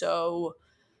feel so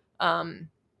um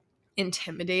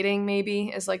intimidating, maybe,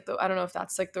 is like I don't know if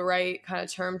that's like the right kind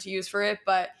of term to use for it,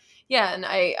 but yeah. And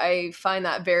I find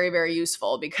that very, very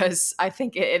useful, because I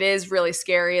think it is really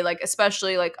scary, like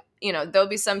especially like, there'll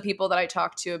be some people that I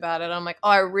talk to about it. I'm like, oh,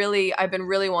 I've been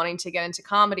really wanting to get into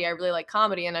comedy. I really like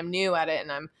comedy and I'm new at it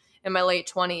and I'm in my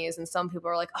late 20s. And some people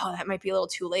are like, oh, that might be a little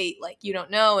too late, like you don't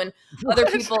know. And other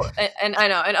What? people, and I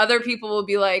know, and other people will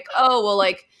be like, oh well,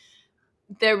 like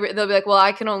they'll be like, well,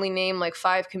 I can only name like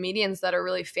 5 comedians that are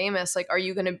really famous. Like, are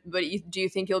you gonna? Do you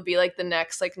think you'll be like the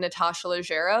next like Natasha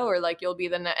Leggero, or like you'll be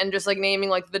and just like naming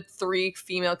like the 3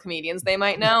 female comedians they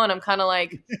might know? And I'm kind of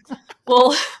like,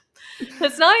 well,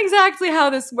 that's not exactly how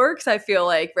this works. I feel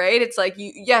like, right? It's like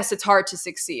yes, it's hard to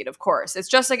succeed. Of course, it's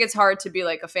just like it's hard to be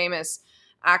like a famous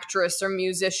actress or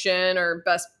musician or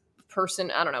best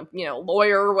person. I don't know,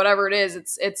 lawyer or whatever it is.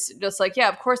 It's just like, yeah,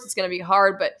 of course it's gonna be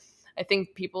hard, but I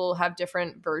think people have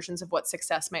different versions of what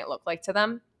success might look like to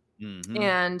them. Mhm.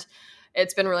 And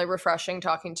it's been really refreshing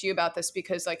talking to you about this,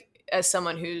 because like as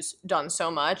someone who's done so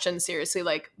much and seriously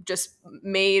like just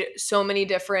made so many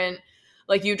different,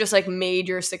 like you just like made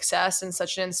your success in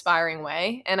such an inspiring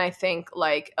way. And I think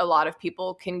like a lot of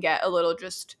people can get a little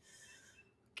just,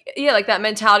 yeah, like that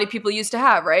mentality people used to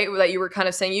have, right? That you were kind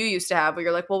of saying you used to have, where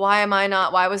you're like, well, why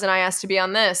wasn't I asked to be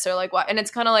on this? Or like, why? And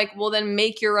it's kind of like, well, then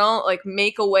make your own, like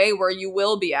make a way where you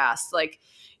will be asked. Like,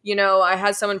 I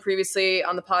had someone previously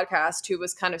on the podcast who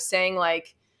was kind of saying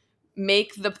like,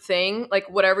 make the thing, like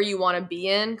whatever you want to be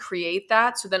in, create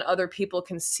that, so then other people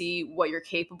can see what you're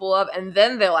capable of, and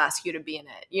then they'll ask you to be in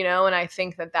it, And I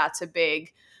think that that's a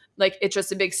big, like, it's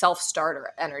just a big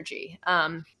self-starter energy.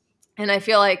 And I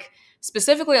feel like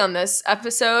specifically on this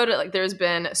episode, like there's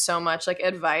been so much like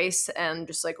advice and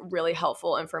just like really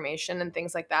helpful information and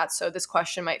things like that. So this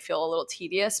question might feel a little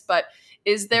tedious, but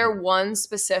is there one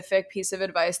specific piece of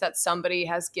advice that somebody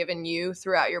has given you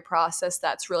throughout your process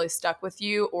that's really stuck with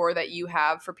you, or that you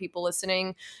have for people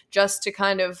listening, just to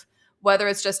kind of, whether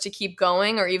it's just to keep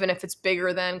going, or even if it's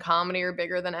bigger than comedy or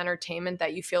bigger than entertainment,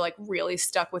 that you feel like really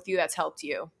stuck with you, that's helped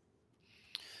you?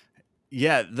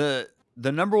 Yeah, the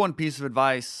number one piece of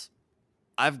advice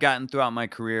I've gotten throughout my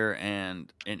career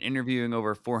and in interviewing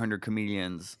over 400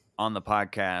 comedians on the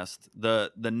podcast,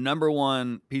 the number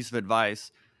one piece of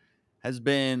advice has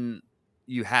been,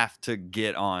 you have to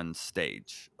get on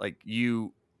stage. Like,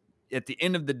 you, at the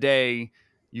end of the day,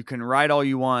 you can write all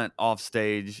you want off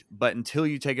stage, but until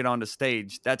you take it onto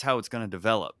stage, that's how it's going to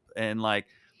develop. And like,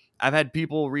 I've had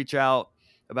people reach out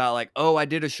about like, oh, I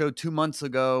did a show 2 months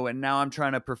ago and now I'm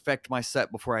trying to perfect my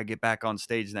set before I get back on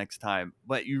stage next time.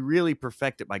 But you really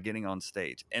perfect it by getting on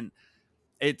stage. And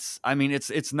I mean,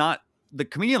 it's not, the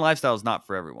comedian lifestyle is not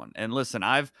for everyone. And listen,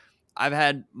 I've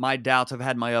had my doubts, I've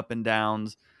had my up and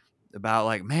downs about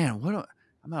like, man,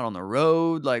 I'm out on the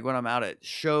road, like when I'm out at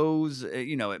shows,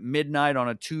 at midnight on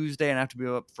a Tuesday and I have to be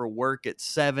up for work at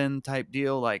 7 type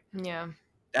deal. Like, Yeah.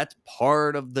 that's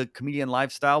part of the comedian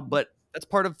lifestyle, but that's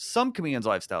part of some comedians'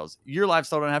 lifestyles. Your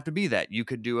lifestyle don't have to be that. You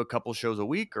could do a couple shows a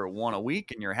week or one a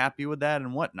week and you're happy with that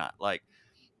and whatnot. Like,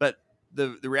 but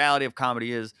the reality of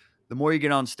comedy is, the more you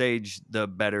get on stage, the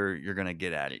better you're going to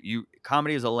get at it.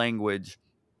 Comedy is a language,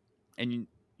 and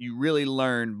you really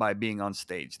learn by being on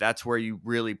stage. That's where you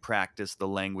really practice the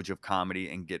language of comedy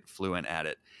and get fluent at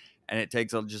it. And it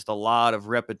takes just a lot of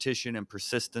repetition and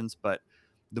persistence, but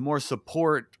the more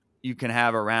support you can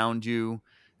have around you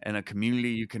and a community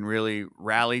you can really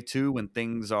rally to when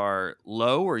things are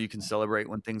low, or you can celebrate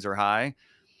when things are high,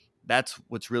 that's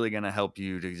what's really going to help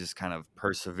you to just kind of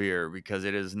persevere, because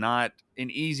it is not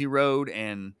an easy road,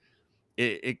 and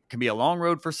it can be a long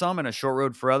road for some and a short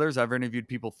road for others. I've interviewed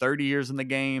people 30 years in the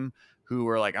game who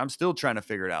are like, I'm still trying to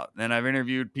figure it out. And then I've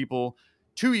interviewed people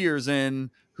 2 years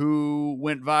in who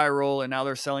went viral and now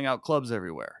they're selling out clubs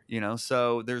everywhere,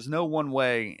 So there's no one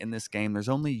way in this game. There's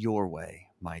only your way,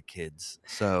 my kids.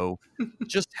 So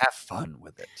just have fun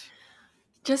with it.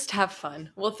 Just have fun.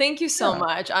 Well, thank you so Yeah.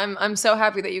 much. I'm so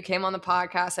happy that you came on the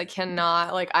podcast. I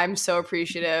cannot like I'm so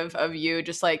appreciative of you.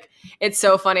 Just like it's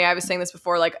so funny. I was saying this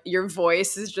before, like your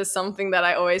voice is just something that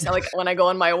I always like when I go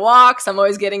on my walks, I'm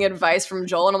always getting advice from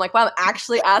Joel and I'm like, wow, I'm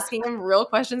actually asking him real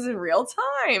questions in real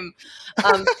time.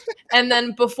 Um, and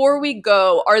then before we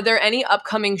go, are there any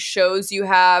upcoming shows you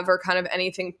have or kind of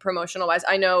anything promotional wise?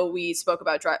 I know we spoke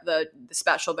about the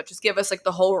special, but just give us like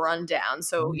the whole rundown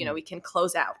so, we can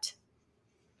close out.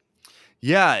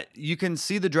 Yeah, you can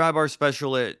see the Dry Bar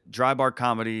special at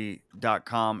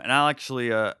drybarcomedy.com. And I'll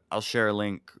actually I'll share a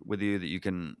link with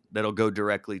you that'll go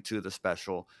directly to the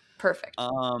special. Perfect.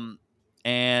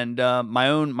 And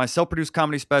my self-produced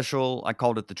comedy special, I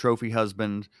called it The Trophy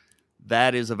Husband.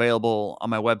 That is available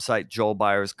on my website,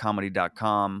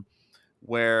 joelbyerscomedy.com,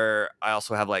 where I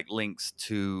also have like links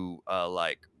to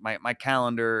like my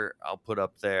calendar I'll put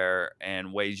up there,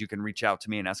 and ways you can reach out to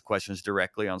me and ask questions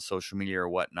directly on social media or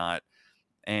whatnot.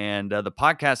 And the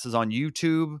podcast is on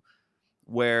YouTube,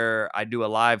 where I do a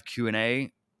live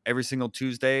Q&A every single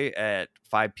Tuesday at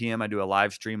 5 p.m. I do a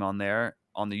live stream on there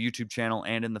on the YouTube channel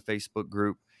and in the Facebook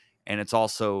group. And it's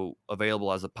also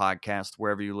available as a podcast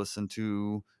wherever you listen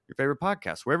to your favorite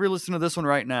podcast. Wherever you listen to this one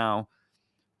right now,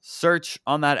 search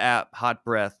on that app, Hot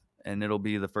Breath, and it'll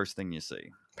be the first thing you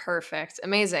see. Perfect.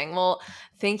 Amazing. Well,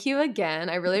 thank you again.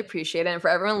 I really appreciate it. And for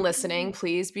everyone listening,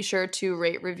 please be sure to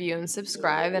rate, review, and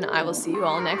subscribe. And I will see you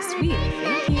all next week.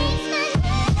 Thank you.